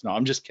business. No,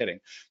 I'm just kidding.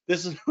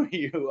 This is where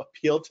you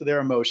appeal to their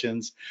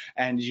emotions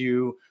and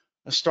you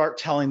start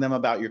telling them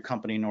about your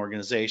company and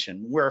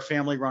organization. We're a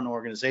family-run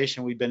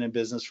organization. We've been in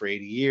business for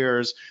 80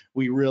 years.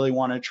 We really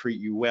want to treat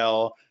you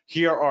well.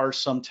 Here are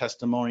some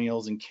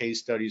testimonials and case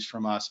studies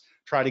from us.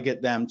 Try to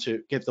get them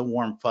to get the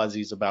warm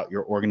fuzzies about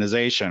your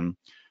organization.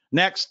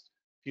 Next,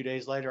 a few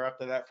days later,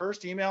 after that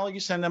first email,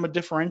 you send them a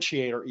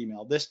differentiator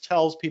email. This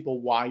tells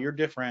people why you're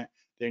different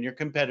than your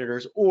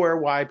competitors or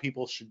why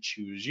people should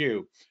choose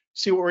you.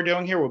 See what we're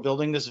doing here? We're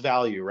building this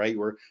value, right?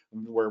 We're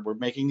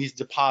making these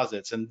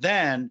deposits, and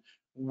then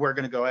we're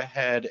going to go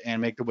ahead and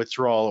make the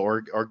withdrawal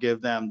or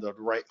give them the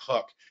right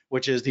hook,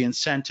 which is the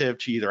incentive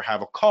to either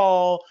have a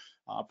call,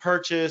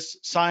 purchase,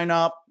 sign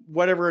up,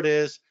 whatever it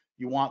is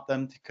you want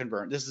them to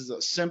convert. This is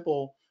a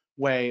simple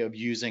way of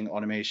using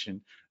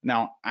automation.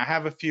 Now, I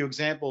have a few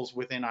examples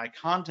within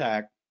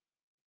iContact.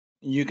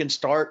 You can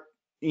start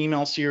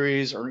email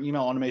series or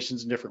email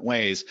automations in different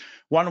ways.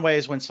 One way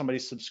is when somebody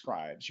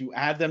subscribes. You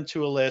add them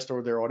to a list,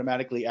 or they're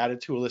automatically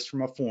added to a list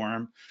from a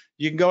form.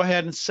 You can go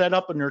ahead and set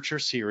up a nurture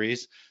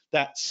series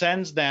that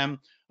sends them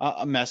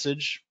a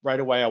message right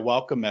away, a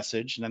welcome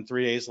message, and then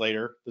 3 days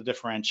later, the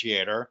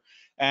differentiator.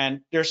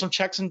 And there's some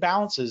checks and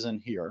balances in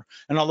here.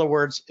 In other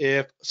words,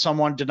 if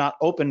someone did not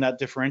open that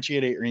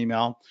differentiator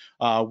email,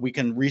 we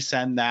can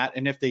resend that.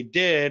 And if they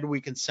did,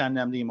 we can send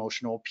them the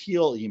emotional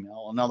appeal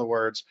email. In other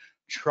words,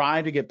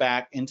 try to get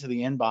back into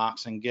the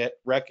inbox and get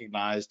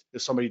recognized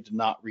if somebody did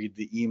not read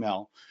the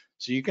email.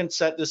 So you can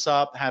set this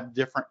up, have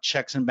different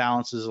checks and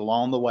balances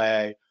along the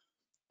way,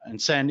 and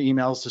send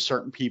emails to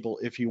certain people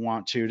if you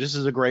want to. This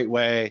is a great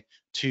way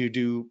to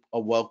do a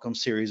welcome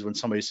series when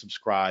somebody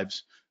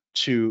subscribes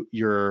to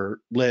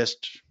your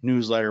list,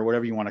 newsletter,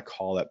 whatever you want to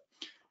call it.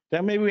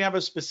 Then maybe we have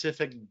a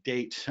specific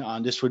date.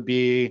 This would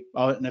be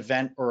an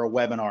event or a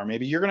webinar.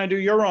 Maybe you're going to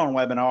do your own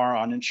webinar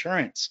on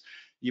insurance.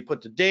 You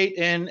put the date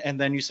in, and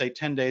then you say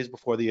 10 days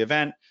before the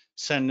event,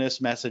 send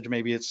this message.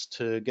 Maybe it's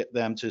to get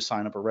them to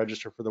sign up or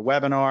register for the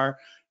webinar.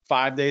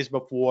 5 days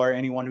before,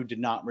 anyone who did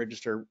not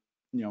register,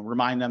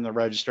 remind them to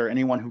register.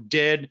 Anyone who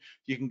did,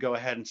 you can go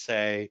ahead and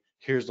say,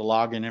 here's the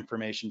login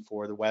information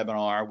for the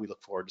webinar. We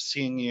look forward to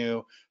seeing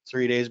you.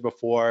 3 days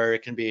before,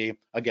 it can be,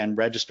 again,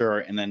 register,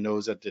 and then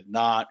those that did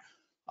not,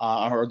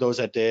 or those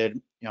that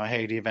did,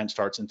 hey, the event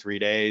starts in 3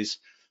 days.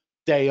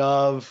 Day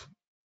of,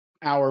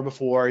 hour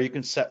before, you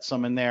can set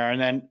some in there.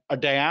 And then a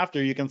day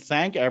after, you can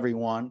thank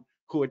everyone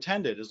who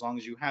attended. As long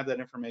as you have that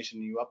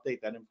information, you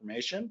update that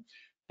information.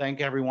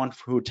 Thank everyone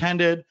who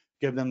attended,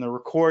 give them the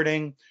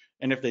recording.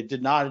 And if they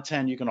did not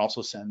attend, you can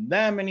also send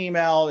them an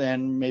email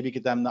and maybe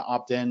get them to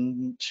opt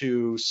in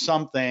to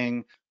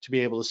something to be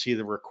able to see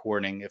the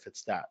recording if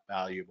it's that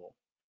valuable.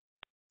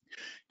 You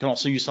can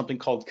also use something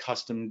called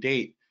custom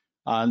date.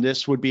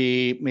 This would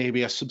be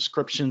maybe a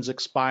subscription's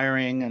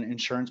expiring, an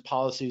insurance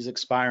policy is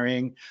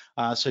expiring.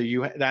 So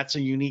that's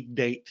a unique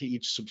date to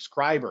each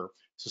subscriber.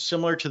 So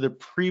similar to the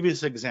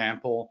previous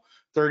example,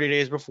 30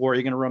 days before,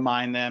 you're going to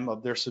remind them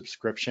of their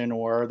subscription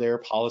or their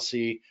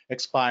policy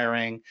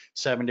expiring.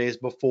 7 days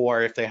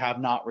before, if they have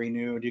not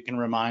renewed, you can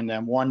remind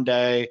them 1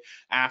 day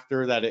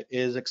after that it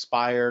is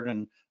expired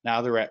and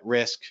now they're at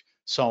risk,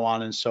 so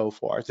on and so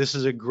forth. This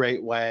is a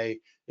great way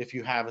if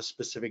you have a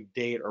specific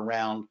date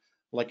around,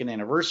 like an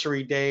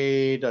anniversary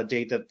date, a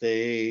date that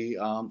they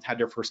had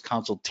their first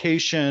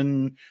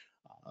consultation,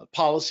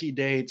 policy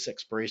dates,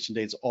 expiration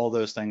dates, all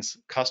those things.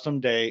 Custom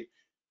date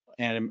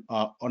and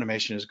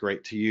automation is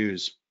great to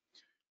use.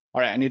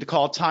 All right, I need to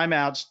call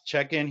timeouts.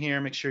 Check in here,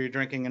 make sure you're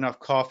drinking enough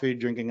coffee,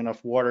 drinking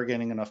enough water,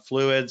 getting enough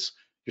fluids.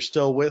 You're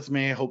still with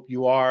me. I hope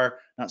you are.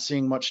 Not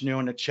seeing much new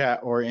in the chat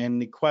or in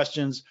the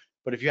questions,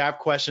 but if you have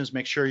questions,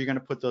 make sure you're going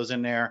to put those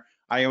in there.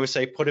 I always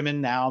say put them in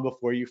now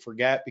before you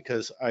forget,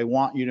 because I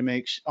want you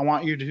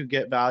to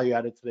get value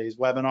out of today's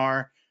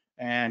webinar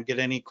and get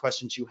any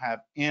questions you have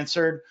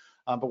answered.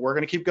 But we're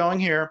going to keep going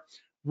here.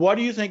 What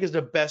do you think is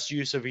the best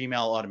use of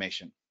email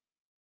automation?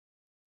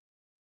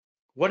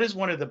 What is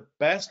one of the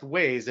best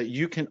ways that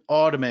you can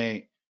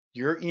automate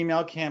your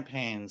email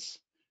campaigns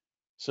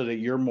so that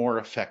you're more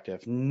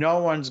effective?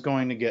 No one's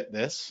going to get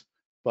this,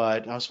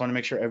 but I just want to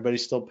make sure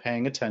everybody's still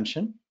paying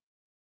attention.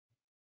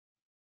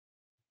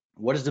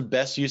 What is the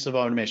best use of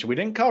automation? We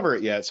didn't cover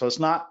it yet, so it's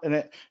not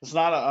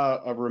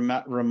a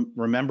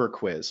remember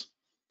quiz.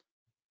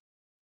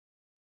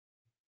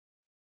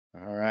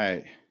 All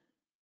right.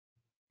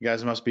 You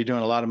guys must be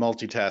doing a lot of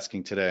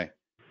multitasking today.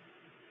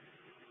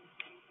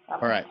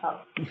 All right.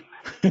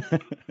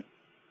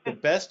 The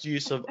best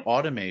use of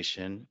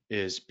automation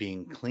is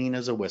being clean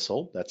as a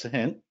whistle. That's a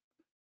hint.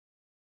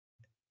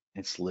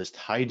 It's list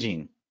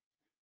hygiene.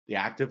 The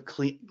act of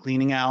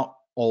cleaning out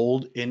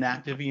old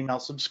inactive email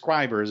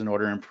subscribers in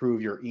order to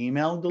improve your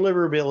email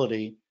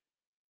deliverability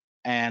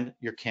and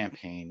your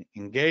campaign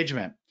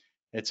engagement.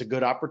 It's a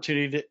good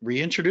opportunity to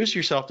reintroduce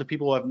yourself to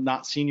people who have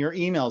not seen your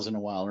emails in a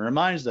while. It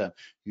reminds them,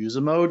 use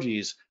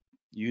emojis,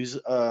 use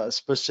a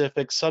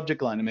specific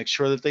subject line to make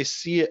sure that they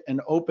see it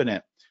and open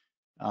it.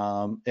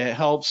 It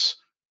helps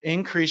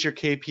increase your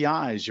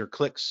KPIs, your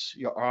clicks,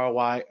 your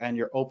ROI, and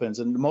your opens.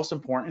 And the most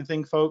important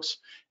thing, folks,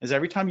 is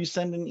every time you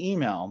send an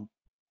email,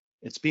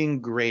 it's being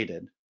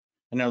graded.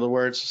 In other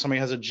words, somebody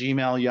has a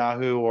Gmail,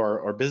 Yahoo,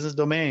 or business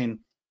domain.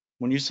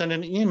 When you send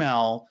an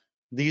email,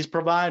 these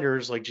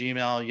providers like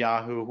Gmail,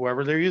 Yahoo,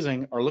 whoever they're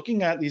using, are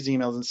looking at these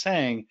emails and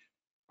saying,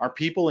 are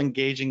people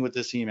engaging with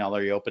this email?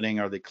 Are you opening?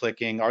 Are they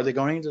clicking? Are they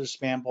going into the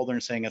spam folder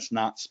and saying it's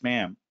not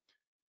spam?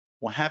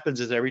 What happens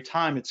is every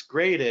time it's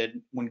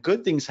graded, when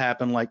good things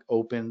happen like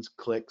opens,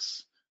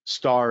 clicks,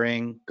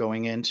 starring,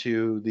 going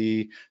into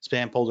the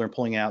spam folder and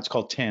pulling out, it's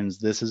called TINs.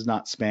 This is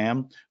not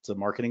spam. It's a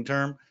marketing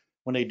term.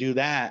 When they do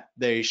that,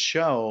 they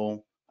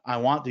show, I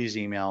want these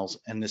emails,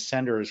 and the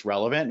sender is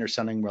relevant, and they're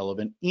sending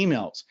relevant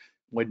emails.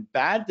 When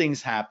bad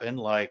things happen,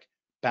 like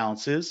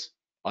bounces,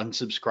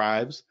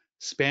 unsubscribes,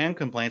 spam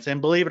complaints,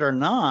 and believe it or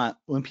not,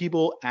 when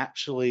people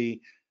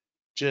actually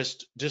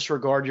just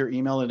disregard your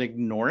email and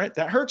ignore it,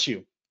 that hurts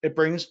you. It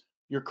brings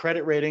your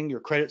credit rating, your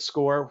credit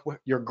score,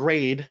 your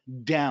grade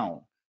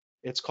down.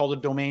 It's called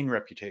a domain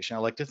reputation. I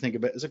like to think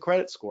of it as a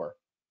credit score.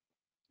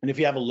 And if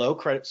you have a low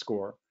credit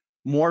score,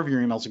 more of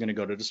your emails are going to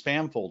go to the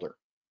spam folder.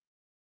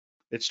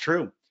 It's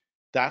true.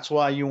 That's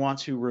why you want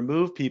to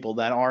remove people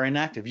that are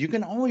inactive. You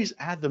can always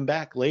add them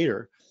back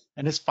later.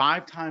 And it's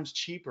 5 times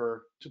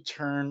cheaper to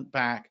turn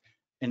back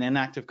an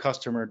inactive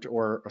customer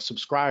or a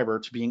subscriber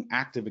to being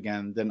active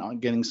again than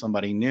getting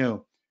somebody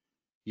new.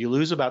 You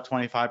lose about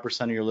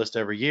 25% of your list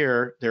every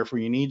year. Therefore,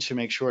 you need to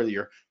make sure that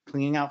you're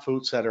cleaning out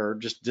folks that are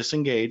just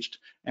disengaged,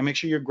 and make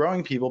sure you're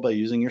growing people by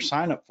using your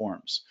sign-up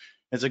forms.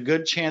 It's a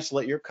good chance to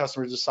let your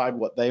customers decide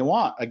what they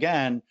want.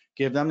 Again,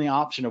 give them the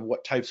option of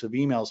what types of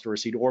emails to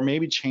receive, or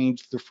maybe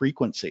change the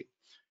frequency.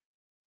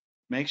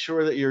 Make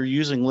sure that you're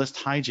using list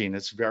hygiene.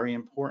 It's very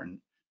important.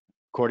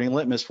 According to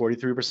Litmus,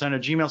 43%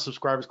 of Gmail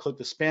subscribers click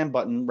the spam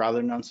button rather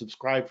than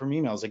unsubscribe from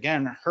emails.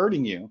 Again,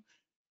 hurting you.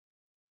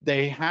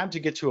 They had to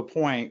get to a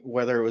point,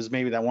 whether it was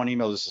maybe that one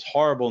email is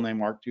horrible and they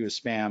marked you as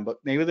spam, but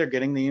maybe they're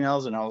getting the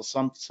emails and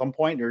at some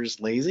point they're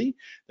just lazy.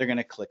 They're going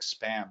to click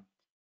spam.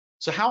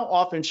 So how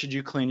often should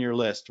you clean your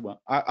list?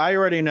 Well, I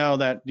already know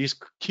that these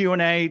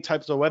Q&A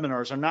types of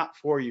webinars are not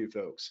for you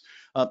folks.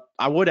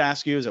 I would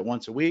ask you, is it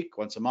once a week,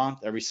 once a month,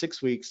 every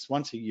 6 weeks,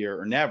 once a year,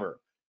 or never?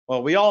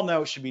 Well, we all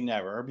know it should be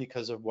never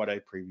because of what I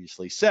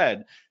previously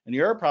said. And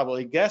you're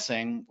probably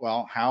guessing,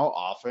 well, how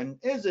often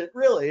is it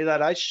really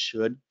that I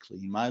should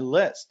clean my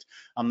list?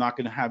 I'm not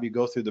going to have you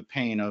go through the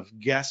pain of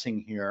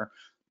guessing here.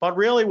 But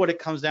really, what it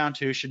comes down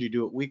to, should you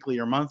do it weekly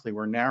or monthly?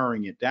 We're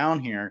narrowing it down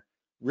here.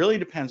 Really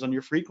depends on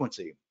your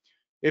frequency.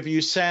 If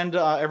you send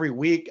every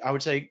week, I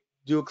would say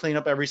do a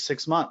cleanup every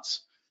 6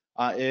 months.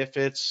 If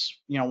it's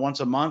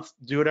once a month,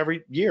 do it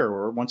every year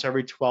or once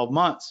every 12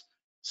 months.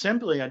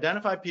 Simply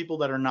identify people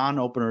that are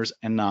non-openers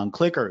and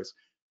non-clickers.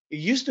 It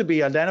used to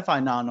be identify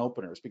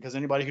non-openers because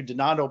anybody who did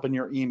not open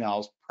your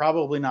emails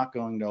probably not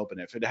going to open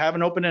it. If it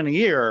haven't opened in a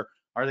year,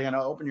 are they going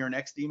to open your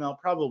next email?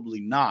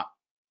 Probably not.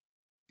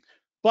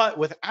 But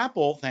with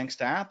Apple, thanks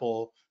to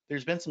Apple,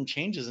 there's been some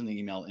changes in the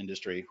email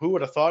industry. Who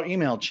would have thought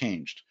email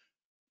changed?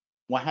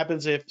 What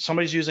happens if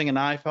somebody's using an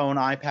iPhone,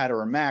 iPad,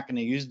 or a Mac and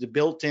they use the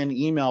built-in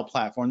email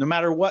platform, no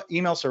matter what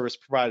email service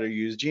provider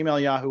you use,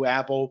 Gmail, Yahoo,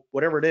 Apple,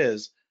 whatever it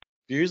is,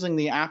 if you're using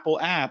the Apple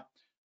app,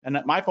 and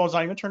my phone's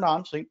not even turned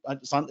on, so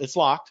it's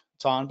locked,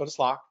 it's on, but it's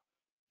locked.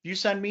 If you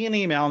send me an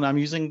email and I'm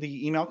using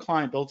the email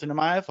client built into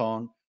my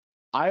iPhone,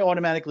 I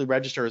automatically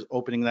register as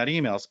opening that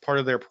email. It's part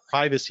of their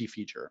privacy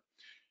feature.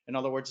 In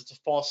other words, it's a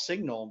false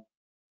signal.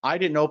 I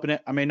didn't open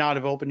it. I may not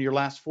have opened your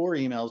last 4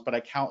 emails, but I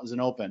count as an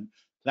open.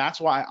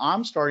 That's why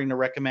I'm starting to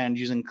recommend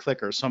using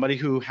clickers. Somebody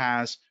who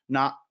has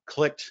not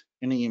clicked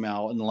an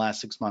email in the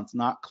last 6 months,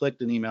 not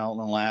clicked an email in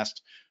the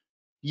last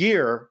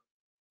year.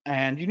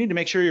 And you need to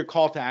make sure your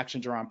call to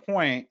actions are on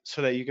point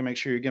so that you can make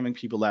sure you're giving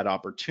people that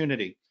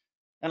opportunity.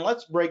 And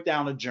let's break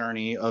down a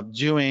journey of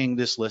doing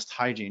this list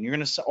hygiene. You're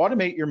going to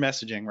automate your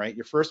messaging, right?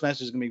 Your first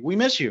message is going to be, we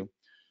miss you.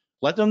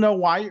 Let them know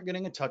why you're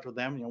getting in touch with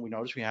them. We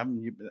notice we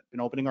haven't been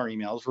opening our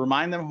emails.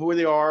 Remind them who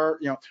they are,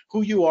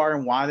 who you are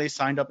and why they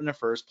signed up in the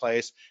first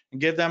place, and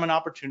give them an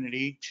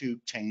opportunity to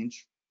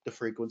change the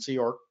frequency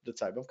or the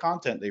type of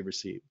content they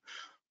receive.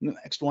 And the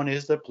next one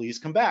is that please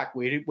come back.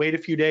 Wait a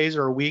few days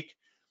or a week.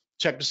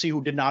 Check to see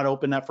who did not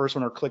open that first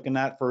one or click in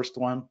that first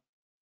one,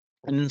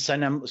 and then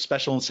send them a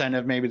special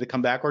incentive maybe to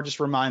come back, or just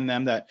remind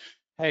them that,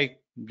 hey,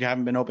 you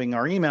haven't been opening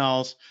our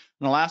emails.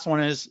 And the last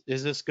one is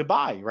this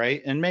goodbye,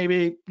 right? And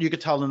maybe you could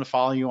tell them to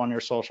follow you on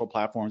your social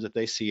platforms if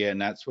they see it and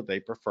that's what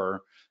they prefer.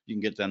 You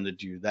can get them to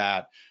do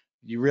that.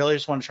 You really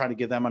just want to try to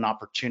give them an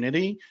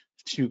opportunity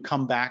to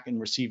come back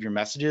and receive your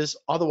messages.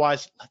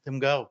 Otherwise, let them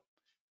go.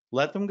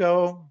 Let them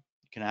go.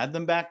 You can add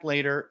them back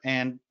later.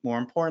 And more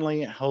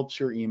importantly, it helps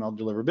your email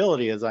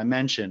deliverability, as I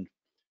mentioned.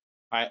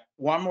 All right,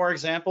 one more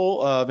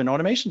example of an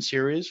automation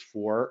series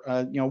for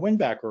win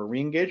back or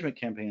re-engagement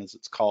campaign, as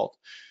it's called.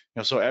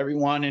 So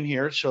everyone in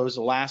here shows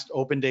the last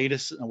open data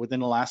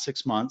within the last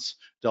 6 months.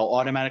 They'll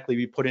automatically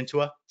be put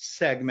into a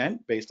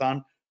segment based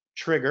on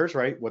triggers,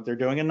 right? What they're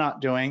doing and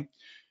not doing.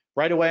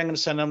 Right away, I'm going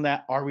to send them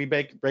that "Are we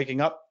breaking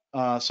up?"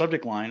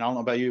 Subject line. I don't know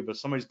about you, but if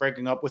somebody's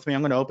breaking up with me,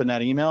 I'm going to open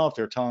that email. If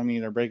they're telling me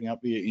they're breaking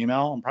up via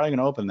email, I'm probably going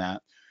to open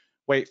that.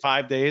 Wait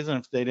 5 days, and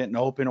if they didn't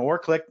open or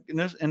click in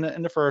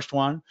the first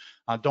one,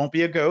 don't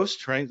be a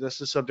ghost, right? This is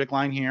the subject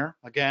line here.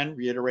 Again,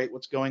 reiterate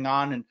what's going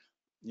on, and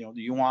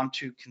do you want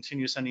to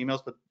continue to send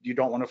emails, but you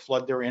don't want to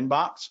flood their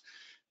inbox?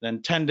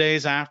 Then 10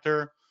 days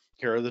after,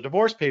 here are the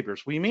divorce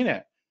papers. We mean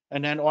it.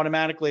 And then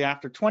automatically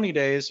after 20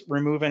 days,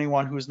 remove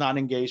anyone who's not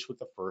engaged with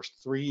the first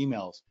 3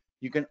 emails.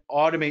 You can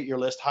automate your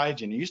list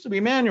hygiene. It used to be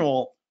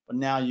manual, but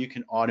now you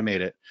can automate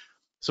it.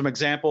 Some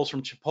examples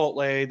from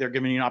Chipotle, they're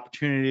giving you an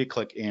opportunity to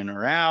click in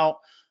or out.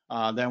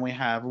 Then we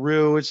have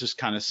Rue, it's just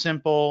kind of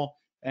simple.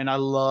 And I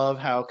love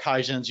how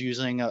Kaizen's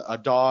using a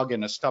dog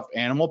and a stuffed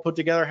animal put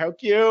together. How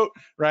cute,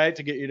 right?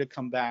 To get you to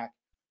come back.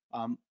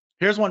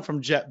 Here's one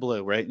from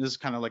JetBlue, right? This is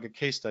kind of like a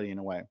case study in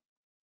a way.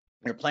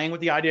 They're playing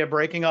with the idea of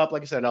breaking up.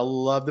 Like I said, I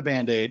love the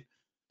Band-Aid.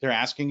 They're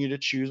asking you to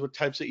choose what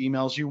types of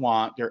emails you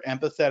want. They're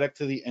empathetic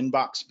to the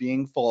inbox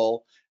being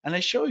full. And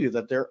they show you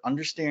that they're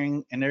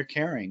understanding and they're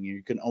caring.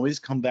 You can always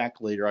come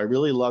back later. I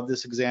really love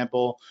this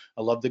example.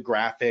 I love the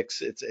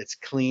graphics. It's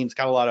clean. It's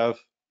got a lot of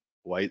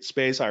white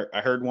space. I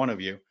heard one of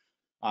you.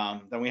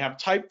 Then we have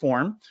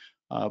Typeform.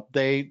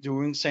 They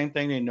doing the same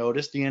thing. They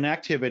notice the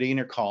inactivity and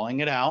they're calling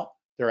it out.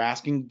 They're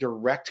asking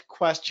direct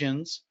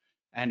questions.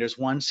 And there's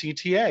one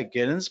CTA,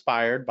 get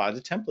inspired by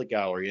the template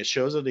gallery. It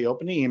shows that they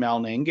opened the email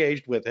and they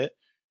engaged with it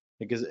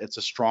because it's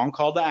a strong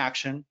call to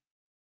action.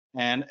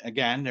 And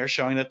again, they're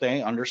showing that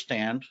they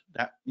understand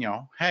that,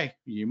 hey,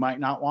 you might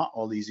not want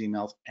all these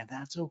emails, and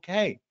that's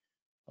okay.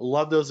 I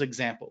love those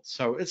examples.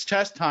 So it's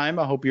test time.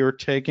 I hope you're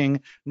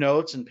taking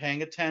notes and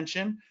paying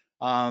attention.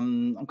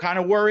 I'm kind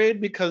of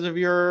worried because of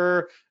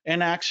your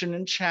inaction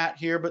in chat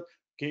here, but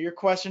get your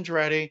questions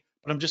ready.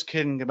 But I'm just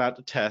kidding about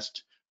the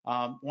test.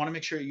 Want to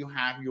make sure you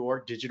have your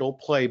digital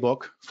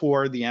playbook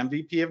for the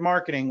MVP of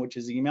marketing, which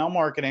is email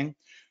marketing.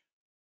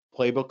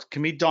 Playbooks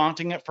can be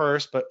daunting at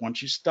first, but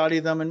once you study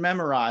them and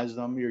memorize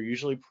them, you're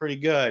usually pretty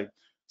good.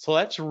 So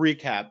let's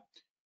recap.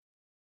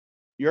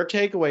 Your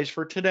takeaways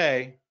for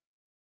today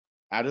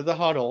out of the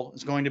huddle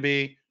is going to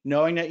be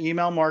knowing that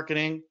email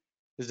marketing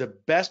is the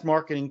best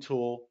marketing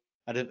tool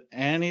out of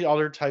any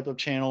other type of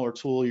channel or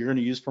tool you're going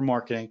to use for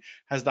marketing,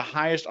 has the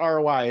highest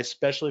ROI,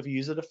 especially if you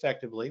use it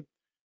effectively.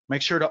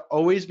 Make sure to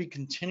always be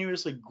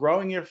continuously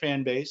growing your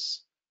fan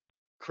base.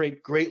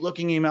 Create great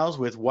looking emails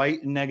with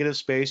white and negative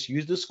space.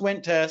 Use the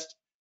squint test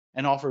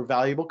and offer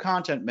valuable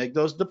content. Make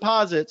those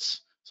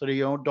deposits so that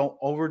you don't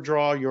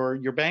overdraw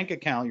your bank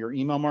account, your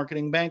email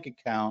marketing bank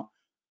account.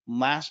 And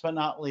last but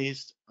not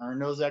least, earn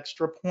those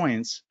extra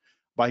points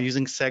by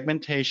using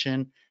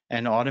segmentation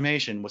and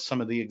automation with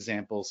some of the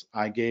examples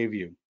I gave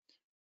you.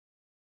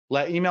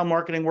 Let email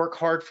marketing work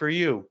hard for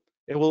you.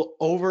 It will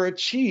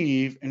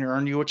overachieve and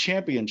earn you a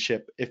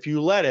championship if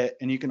you let it,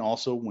 and you can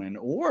also win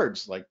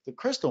awards like the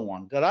crystal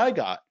one that I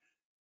got.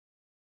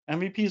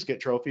 MVPs get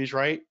trophies,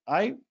 right?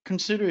 I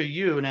consider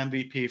you an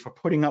MVP for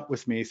putting up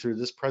with me through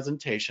this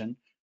presentation.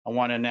 I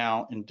want to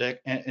now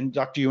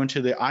induct you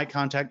into the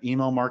iContact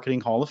Email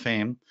Marketing Hall of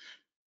Fame.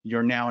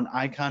 You're now an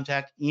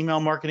iContact email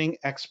marketing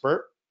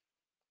expert.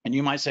 And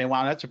you might say,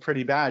 wow, that's a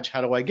pretty badge. How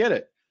do I get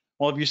it?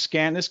 Well, if you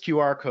scan this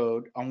QR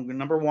code,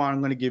 number one, I'm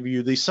going to give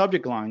you the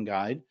subject line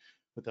guide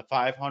with the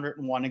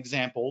 501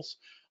 examples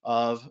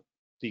of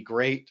the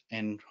great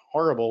and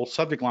horrible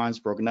subject lines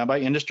broken down by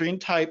industry and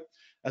type,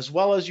 as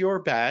well as your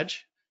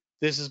badge.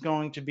 This is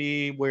going to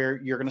be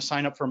where you're going to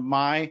sign up for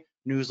my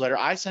newsletter.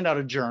 I send out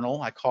a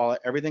journal. I call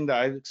it everything that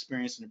I've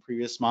experienced in the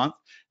previous month.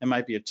 It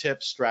might be a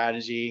tip,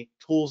 strategy,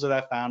 tools that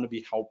I found to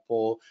be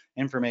helpful,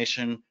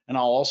 information, and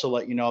I'll also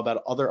let you know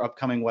about other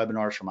upcoming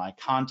webinars from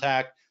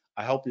iContact.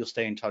 I hope you'll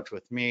stay in touch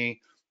with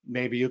me.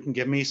 Maybe you can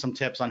give me some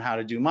tips on how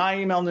to do my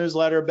email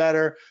newsletter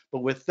better. But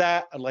with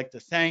that, I'd like to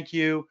thank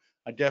you.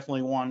 I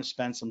definitely want to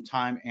spend some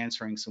time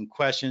answering some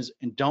questions.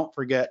 And don't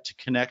forget to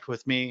connect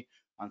with me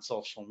on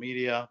social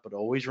media, but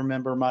always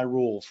remember my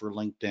rule for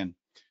LinkedIn.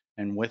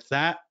 And with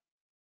that,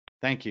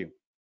 thank you.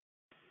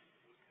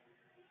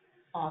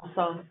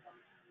 Awesome.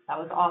 That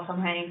was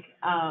awesome, Hank.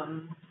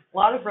 A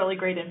lot of really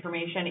great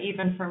information,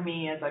 even for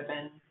me, as I've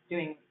been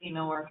doing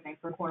email marketing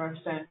for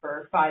Cornerstone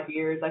for 5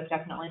 years. I've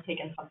definitely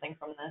taken something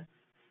from this.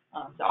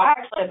 So I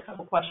actually have a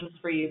couple questions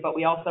for you, but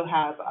we also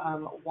have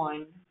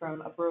one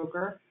from a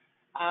broker.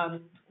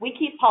 We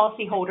keep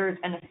policyholders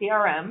in a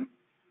CRM,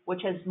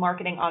 which has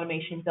marketing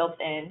automation built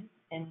in,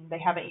 and they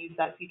haven't used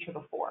that feature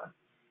before.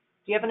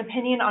 Do you have an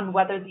opinion on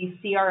whether these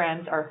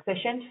CRMs are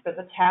efficient for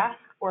the task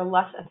or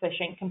less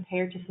efficient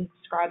compared to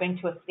subscribing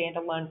to a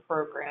standalone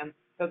program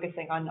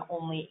focusing on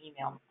only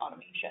email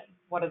automation?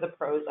 What are the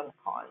pros and the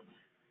cons?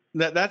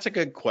 That's a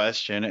good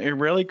question. It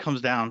really comes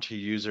down to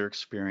user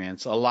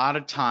experience. A lot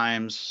of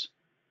times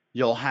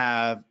you'll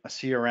have a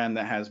CRM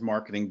that has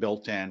marketing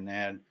built in,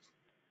 and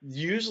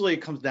usually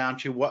it comes down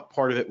to what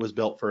part of it was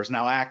built first.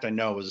 Now, Act, I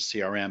know, was a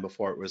CRM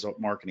before it was a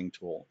marketing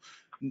tool.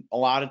 A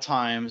lot of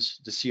times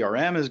the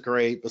CRM is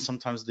great, but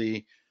sometimes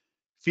the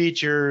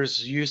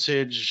features,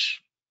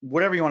 usage,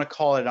 whatever you want to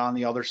call it on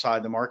the other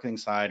side, the marketing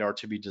side, are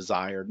to be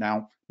desired.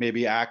 Now,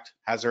 maybe Act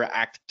has their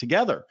act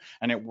together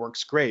and it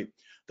works great.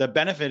 The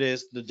benefit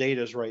is the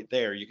data is right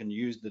there. You can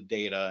use the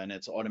data and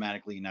it's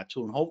automatically in that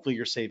tool. And hopefully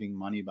you're saving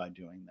money by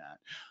doing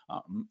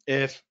that.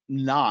 If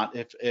not,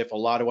 if a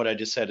lot of what I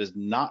just said is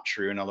not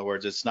true, in other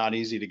words, it's not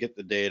easy to get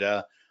the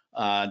data,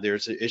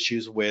 there's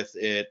issues with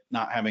it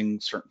not having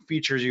certain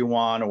features you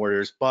want, or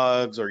there's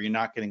bugs, or you're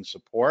not getting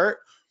support,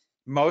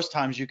 most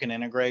times you can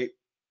integrate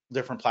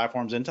different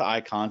platforms into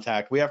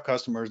iContact. We have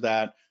customers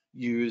that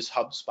use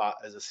HubSpot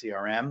as a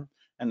CRM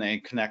and they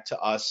connect to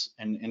us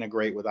and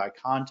integrate with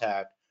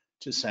iContact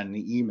to send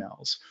the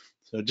emails.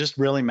 So it just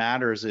really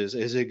matters is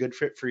it a good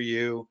fit for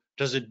you?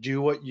 Does it do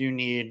what you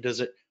need? Does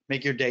it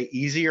make your day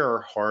easier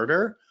or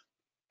harder?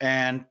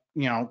 And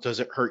does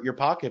it hurt your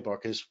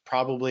pocketbook is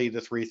probably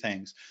the three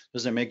things.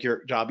 Does it make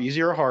your job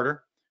easier or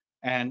harder?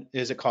 And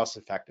is it cost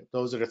effective?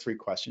 Those are the three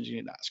questions you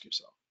need to ask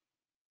yourself.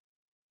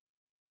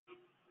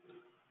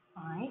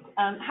 All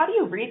right. How do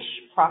you reach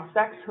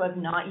prospects who have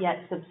not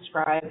yet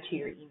subscribed to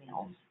your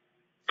emails?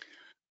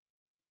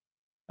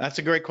 That's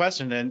a great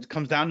question. And it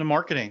comes down to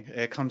marketing.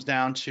 It comes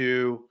down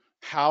to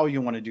how you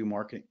want to do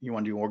marketing. You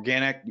want to do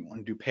organic, you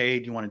want to do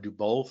paid, you want to do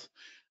both.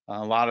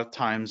 A lot of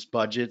times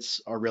budgets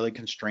are really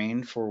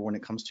constrained for when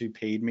it comes to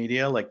paid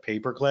media like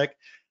pay-per-click.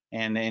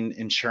 And in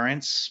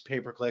insurance,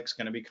 pay-per-click is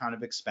going to be kind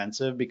of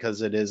expensive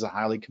because it is a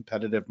highly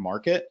competitive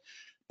market.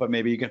 But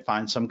maybe you can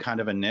find some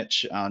kind of a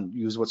niche,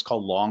 use what's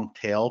called long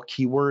tail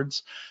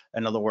keywords.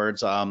 In other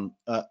words,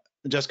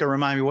 Jessica,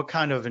 remind me, what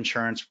kind of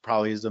insurance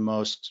probably is the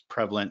most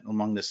prevalent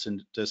among this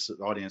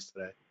audience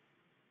today?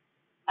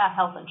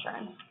 Health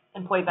insurance,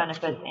 employee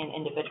benefits, and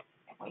individual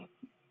family.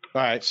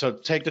 All right, so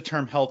take the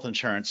term health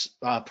insurance.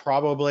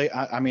 Probably,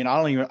 I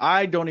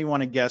don't even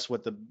want to guess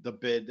what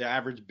the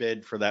average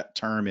bid for that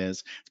term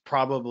is. It's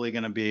probably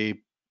going to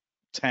be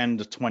 $10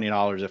 to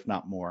 $20, if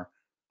not more,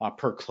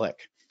 per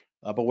click.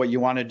 But what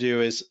you want to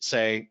do is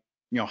say,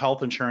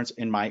 health insurance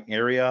in my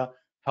area,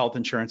 health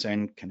insurance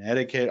in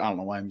Connecticut. I don't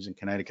know why I'm using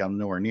Connecticut. I'm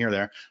nowhere near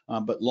there.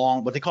 But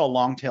what they call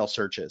long tail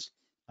searches.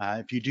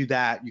 If you do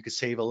that, you could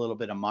save a little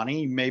bit of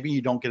money. Maybe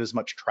you don't get as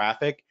much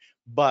traffic,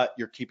 but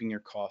you're keeping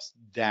your costs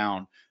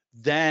down.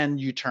 Then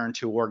you turn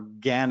to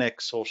organic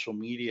social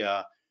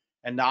media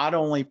and not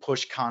only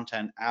push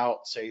content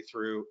out, say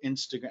through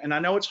Instagram. And I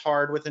know it's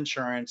hard with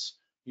insurance,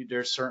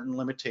 there's certain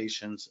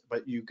limitations,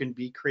 but you can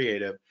be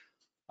creative.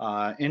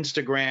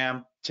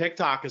 Instagram,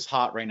 TikTok is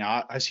hot right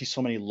now. I see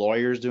so many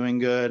lawyers doing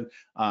good.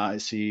 I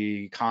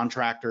see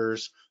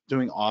contractors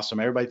doing awesome.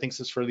 Everybody thinks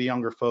it's for the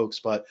younger folks,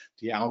 but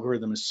the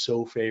algorithm is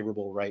so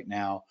favorable right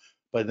now.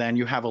 But then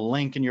you have a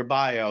link in your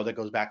bio that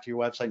goes back to your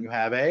website. And you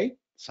have a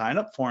sign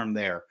up form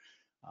there.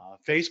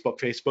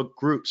 Facebook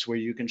groups where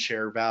you can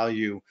share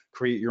value,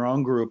 create your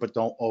own group, but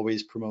don't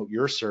always promote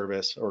your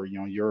service or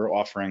your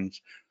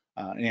offerings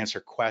and answer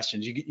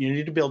questions. You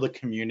need to build a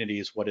community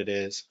is what it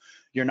is.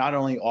 You're not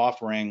only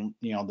offering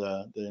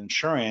the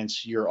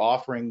insurance, you're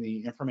offering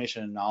the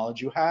information and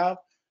knowledge you have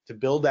to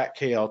build that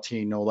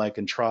KLT, know, like,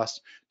 and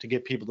trust to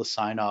get people to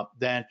sign up.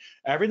 Then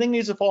everything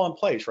needs to fall in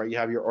place, right? You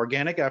have your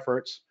organic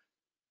efforts,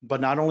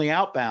 but not only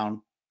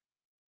outbound.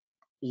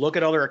 Look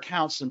at other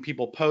accounts and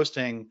people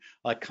posting,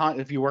 like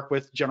if you work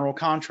with general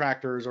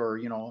contractors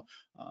or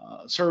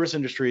service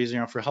industries,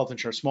 for health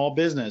insurance, small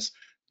business,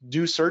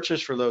 do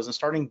searches for those and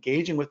start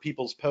engaging with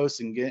people's posts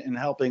and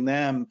helping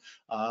them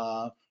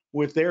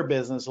with their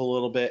business a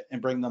little bit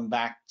and bring them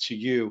back to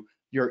you.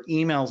 Your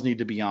emails need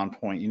to be on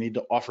point. You need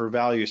to offer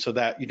value so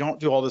that you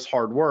don't do all this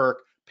hard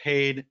work,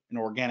 paid and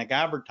organic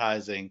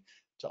advertising,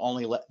 to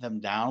only let them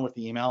down with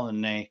the email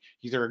and they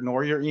either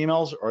ignore your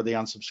emails or they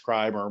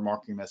unsubscribe or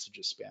marking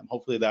messages spam.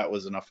 Hopefully that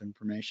was enough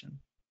information.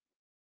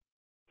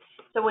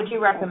 So would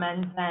you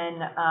recommend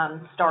then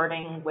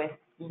starting with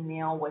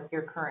email with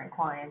your current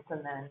clients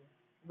and then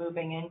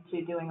moving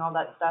into doing all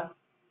that stuff?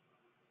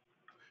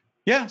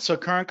 Yeah, so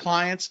current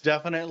clients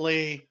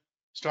definitely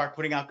start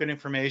putting out good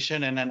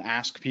information and then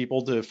ask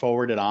people to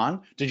forward it on.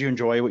 Did you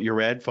enjoy what you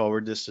read?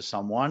 Forward this to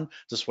someone.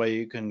 This way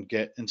you can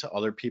get into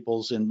other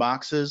people's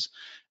inboxes,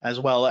 as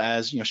well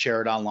as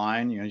share it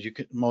online. You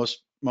can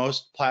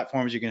most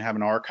platforms you can have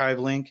an archive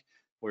link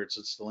where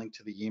it's the link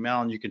to the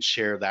email and you can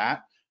share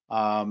that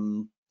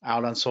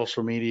out on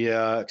social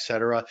media,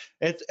 etc.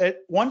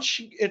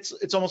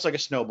 It's almost like a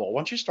snowball.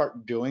 Once you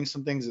start doing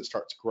some things, it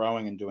starts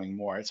growing and doing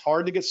more. It's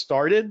hard to get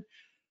started,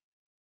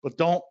 but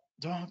don't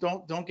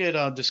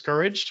get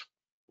discouraged.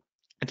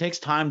 It takes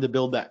time to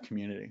build that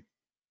community.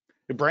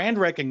 The brand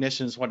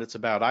recognition is what it's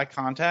about. Eye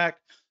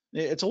contact.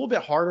 It's a little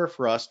bit harder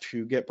for us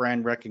to get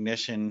brand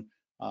recognition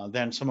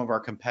than some of our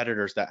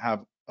competitors that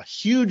have a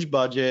huge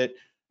budget.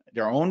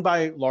 They're owned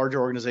by larger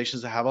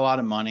organizations that have a lot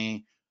of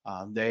money.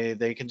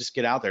 They can just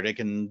get out there. They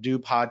can do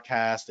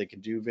podcasts. They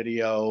can do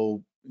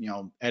video,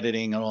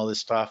 editing and all this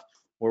stuff.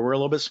 Where we're a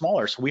little bit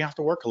smaller, so we have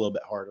to work a little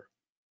bit harder.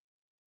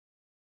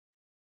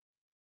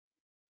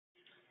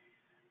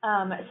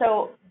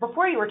 So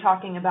before you were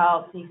talking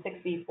about the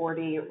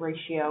 60-40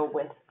 ratio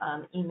with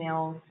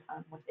emails,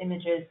 with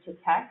images to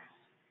text,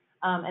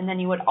 and then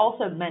you had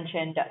also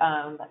mentioned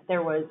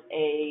there was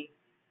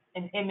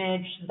an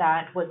image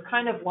that was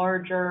kind of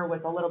larger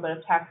with a little bit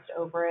of text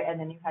over it, and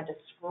then you had to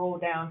scroll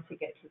down to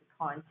get to the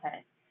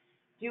content.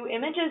 Do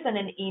images in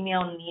an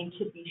email need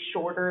to be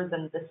shorter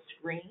than the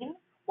screen,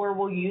 or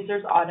will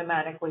users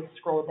automatically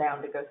scroll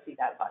down to go see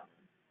that button?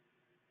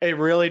 It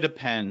really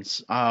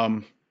depends.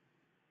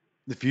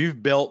 If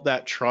you've built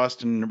that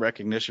trust and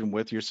recognition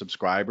with your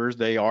subscribers,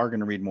 they are going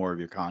to read more of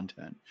your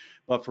content.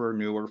 But for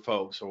newer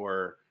folks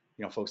or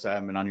folks that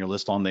haven't been on your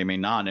list long, they may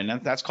not.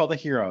 And that's called a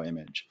hero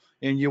image.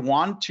 And you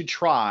want to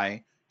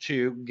try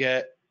to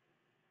get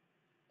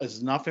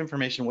enough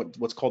information,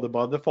 what's called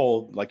above the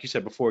fold, like you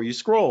said, before you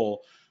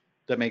scroll,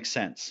 that makes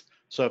sense.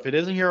 So if it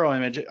is a hero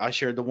image, I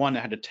shared the one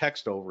that had a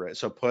text over it.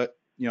 So put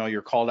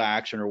your call to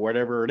action or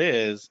whatever it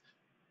is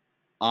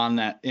on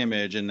that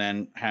image and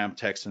then have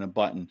text and a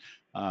button.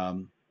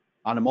 On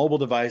a mobile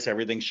device,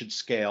 everything should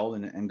scale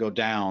and go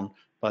down,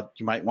 but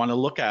you might want to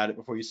look at it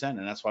before you send.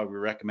 And that's why we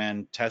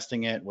recommend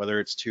testing it, whether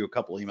it's to a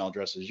couple email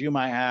addresses you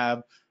might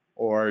have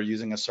or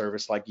using a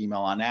service like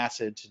Email on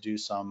Acid to do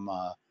some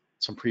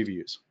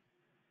previews.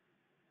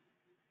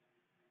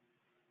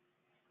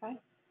 Okay.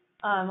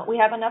 We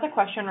have another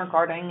question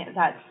regarding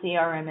that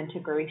CRM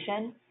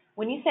integration.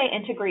 When you say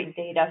integrate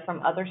data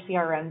from other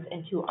CRMs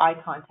into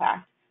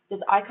iContact, does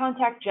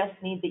iContact just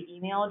need the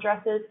email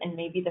addresses and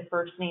maybe the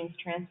first names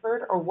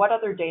transferred, or what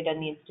other data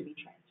needs to be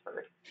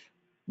transferred?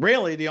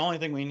 Really, the only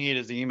thing we need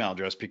is the email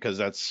address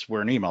because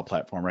we're an email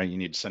platform, right? You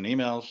need to send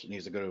emails, it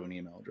needs to go to an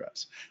email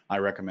address. I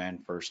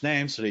recommend first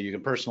name so that you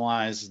can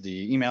personalize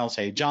the emails,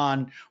 hey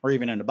John, or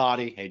even in the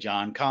body, hey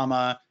John,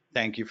 comma,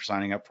 thank you for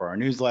signing up for our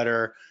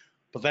newsletter.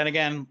 But then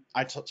again,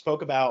 I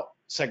spoke about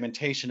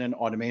segmentation and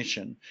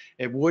automation.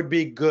 It would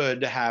be good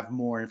to have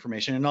more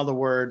information. In other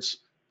words,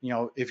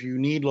 if you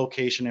need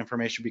location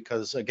information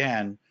because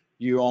again,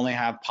 you only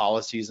have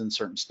policies in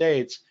certain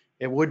states,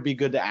 it would be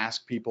good to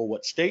ask people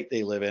what state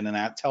they live in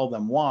and tell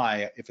them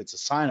why if it's a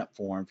sign-up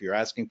form, if you're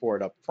asking for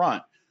it up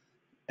front.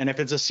 And if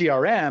it's a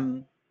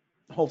CRM,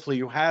 hopefully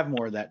you have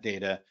more of that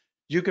data.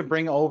 You could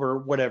bring over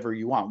whatever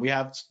you want. We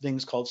have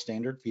things called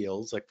standard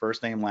fields like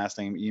first name, last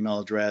name, email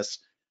address,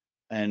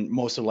 and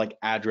most of like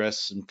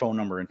address and phone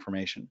number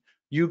information.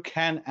 you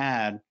can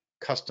add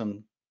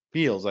custom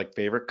fields like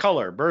favorite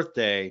color,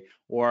 birthday,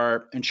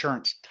 or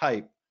insurance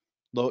type.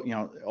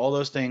 All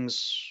those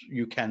things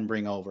you can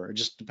bring over. It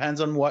just depends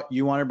on what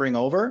you want to bring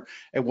over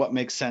and what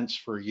makes sense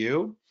for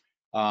you.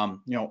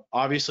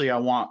 Obviously I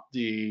want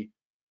a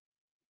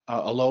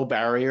low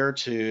barrier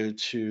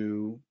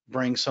to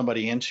bring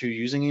somebody into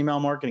using email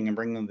marketing and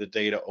bring them the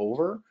data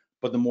over.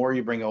 But the more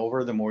you bring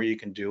over, the more you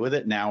can do with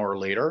it now or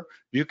later.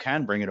 You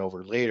can bring it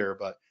over later,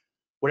 but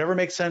whatever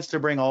makes sense to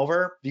bring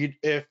over.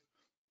 If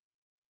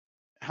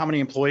how many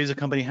employees a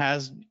company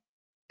has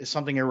is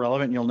something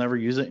irrelevant and you'll never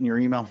use it in your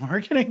email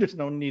marketing, there's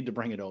no need to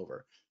bring it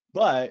over.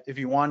 But if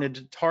you wanted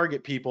to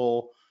target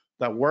people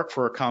that work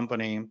for a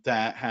company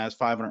that has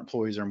 500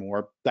 employees or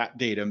more, that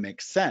data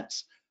makes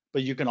sense.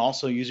 But you can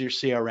also use your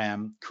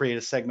CRM, create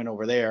a segment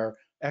over there,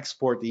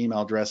 export the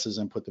email addresses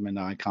and put them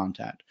into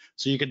iContact.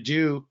 So you could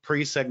do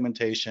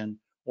pre-segmentation,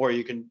 or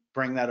you can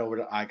bring that over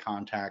to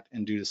iContact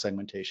and do the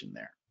segmentation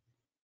there.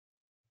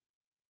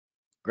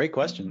 Great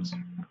questions.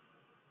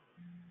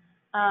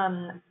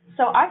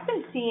 So I've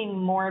been seeing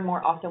more and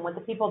more often with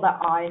the people that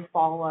I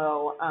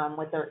follow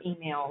with their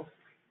emails,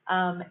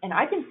 and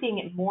I've been seeing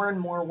it more and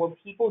more where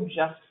people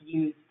just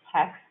use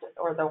text,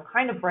 or they'll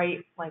kind of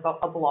write like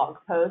a blog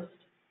post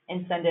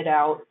and send it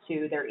out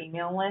to their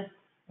email list.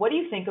 What do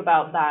you think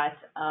about that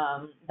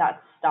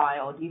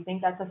style? Do you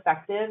think that's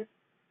effective?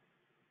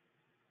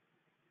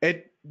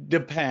 It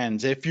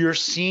depends. If you're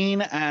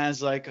seen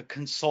as like a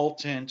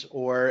consultant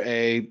or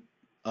a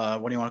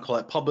what do you want to call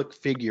it, public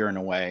figure in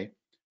a way,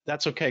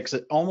 that's okay, because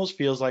it almost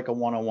feels like a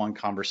one-on-one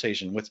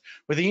conversation.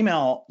 With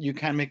email, you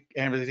can make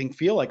everything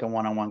feel like a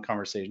one-on-one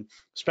conversation,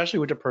 especially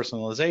with the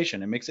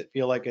personalization. It makes it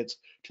feel like it's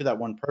to that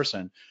one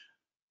person.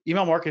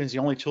 Email marketing is the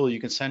only tool you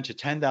can send to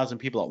 10,000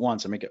 people at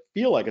once and make it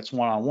feel like it's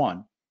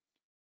one-on-one.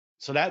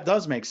 So that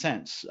does make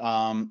sense.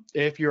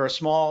 If you're a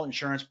small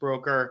insurance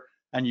broker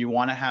and you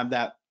want to have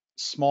that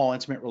small,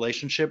 intimate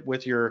relationship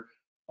with your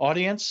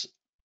audience,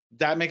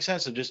 that makes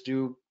sense to just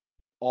do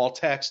all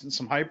text and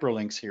some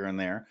hyperlinks here and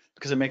there,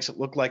 because it makes it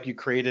look like you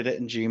created it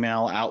in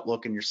Gmail,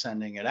 Outlook, and you're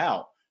sending it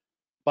out.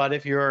 But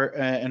if you're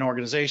an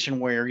organization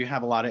where you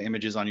have a lot of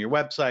images on your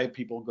website,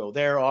 people go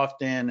there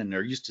often and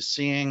they're used to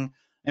seeing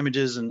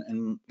images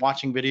and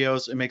watching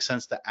videos, it makes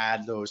sense to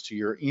add those to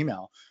your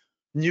email.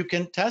 You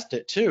can test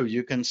it too.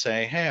 You can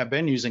say, hey, I've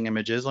been using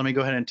images. Let me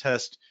go ahead and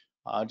test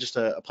just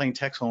a plain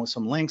text one with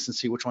some links and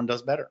see which one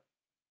does better.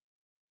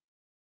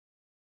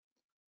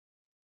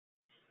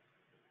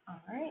 All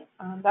right,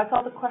 that's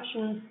all the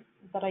questions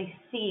that I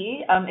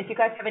see. If you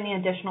guys have any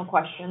additional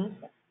questions,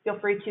 feel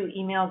free to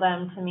email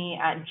them to me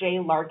at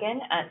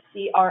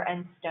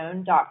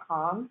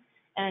jlarkin@crnstone.com,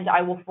 and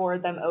I will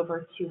forward them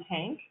over to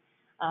Hank.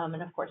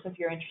 And of course, if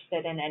you're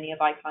interested in any of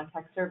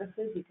iContact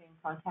services, you can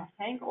contact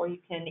Hank, or you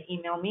can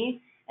email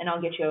me, and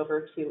I'll get you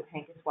over to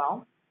Hank as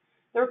well.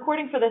 The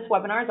recording for this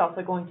webinar is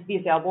also going to be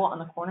available on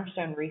the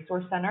Cornerstone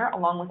Resource Center,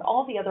 along with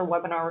all the other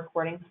webinar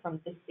recordings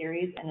from this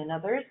series and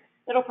others.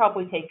 It'll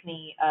probably take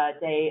me a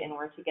day in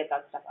order to get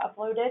that stuff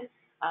uploaded,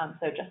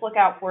 so just look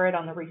out for it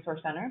on the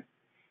Resource Center.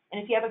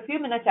 And if you have a few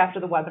minutes after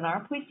the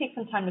webinar, please take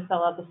some time to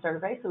fill out the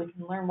survey so we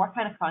can learn what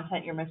kind of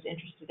content you're most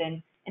interested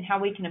in and how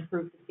we can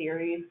improve the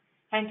series.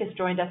 Hank has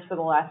joined us for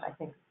the last, I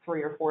think,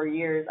 3 or 4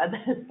 years at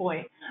this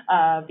point,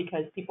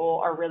 because people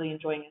are really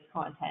enjoying his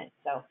content.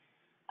 So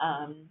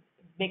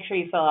make sure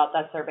you fill out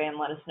that survey and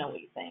let us know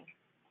what you think.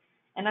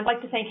 And I'd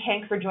like to thank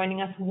Hank for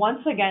joining us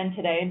once again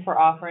today and for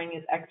offering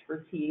his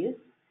expertise.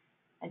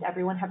 And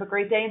everyone have a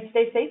great day and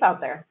stay safe out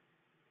there.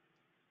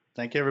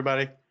 Thank you,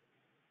 everybody.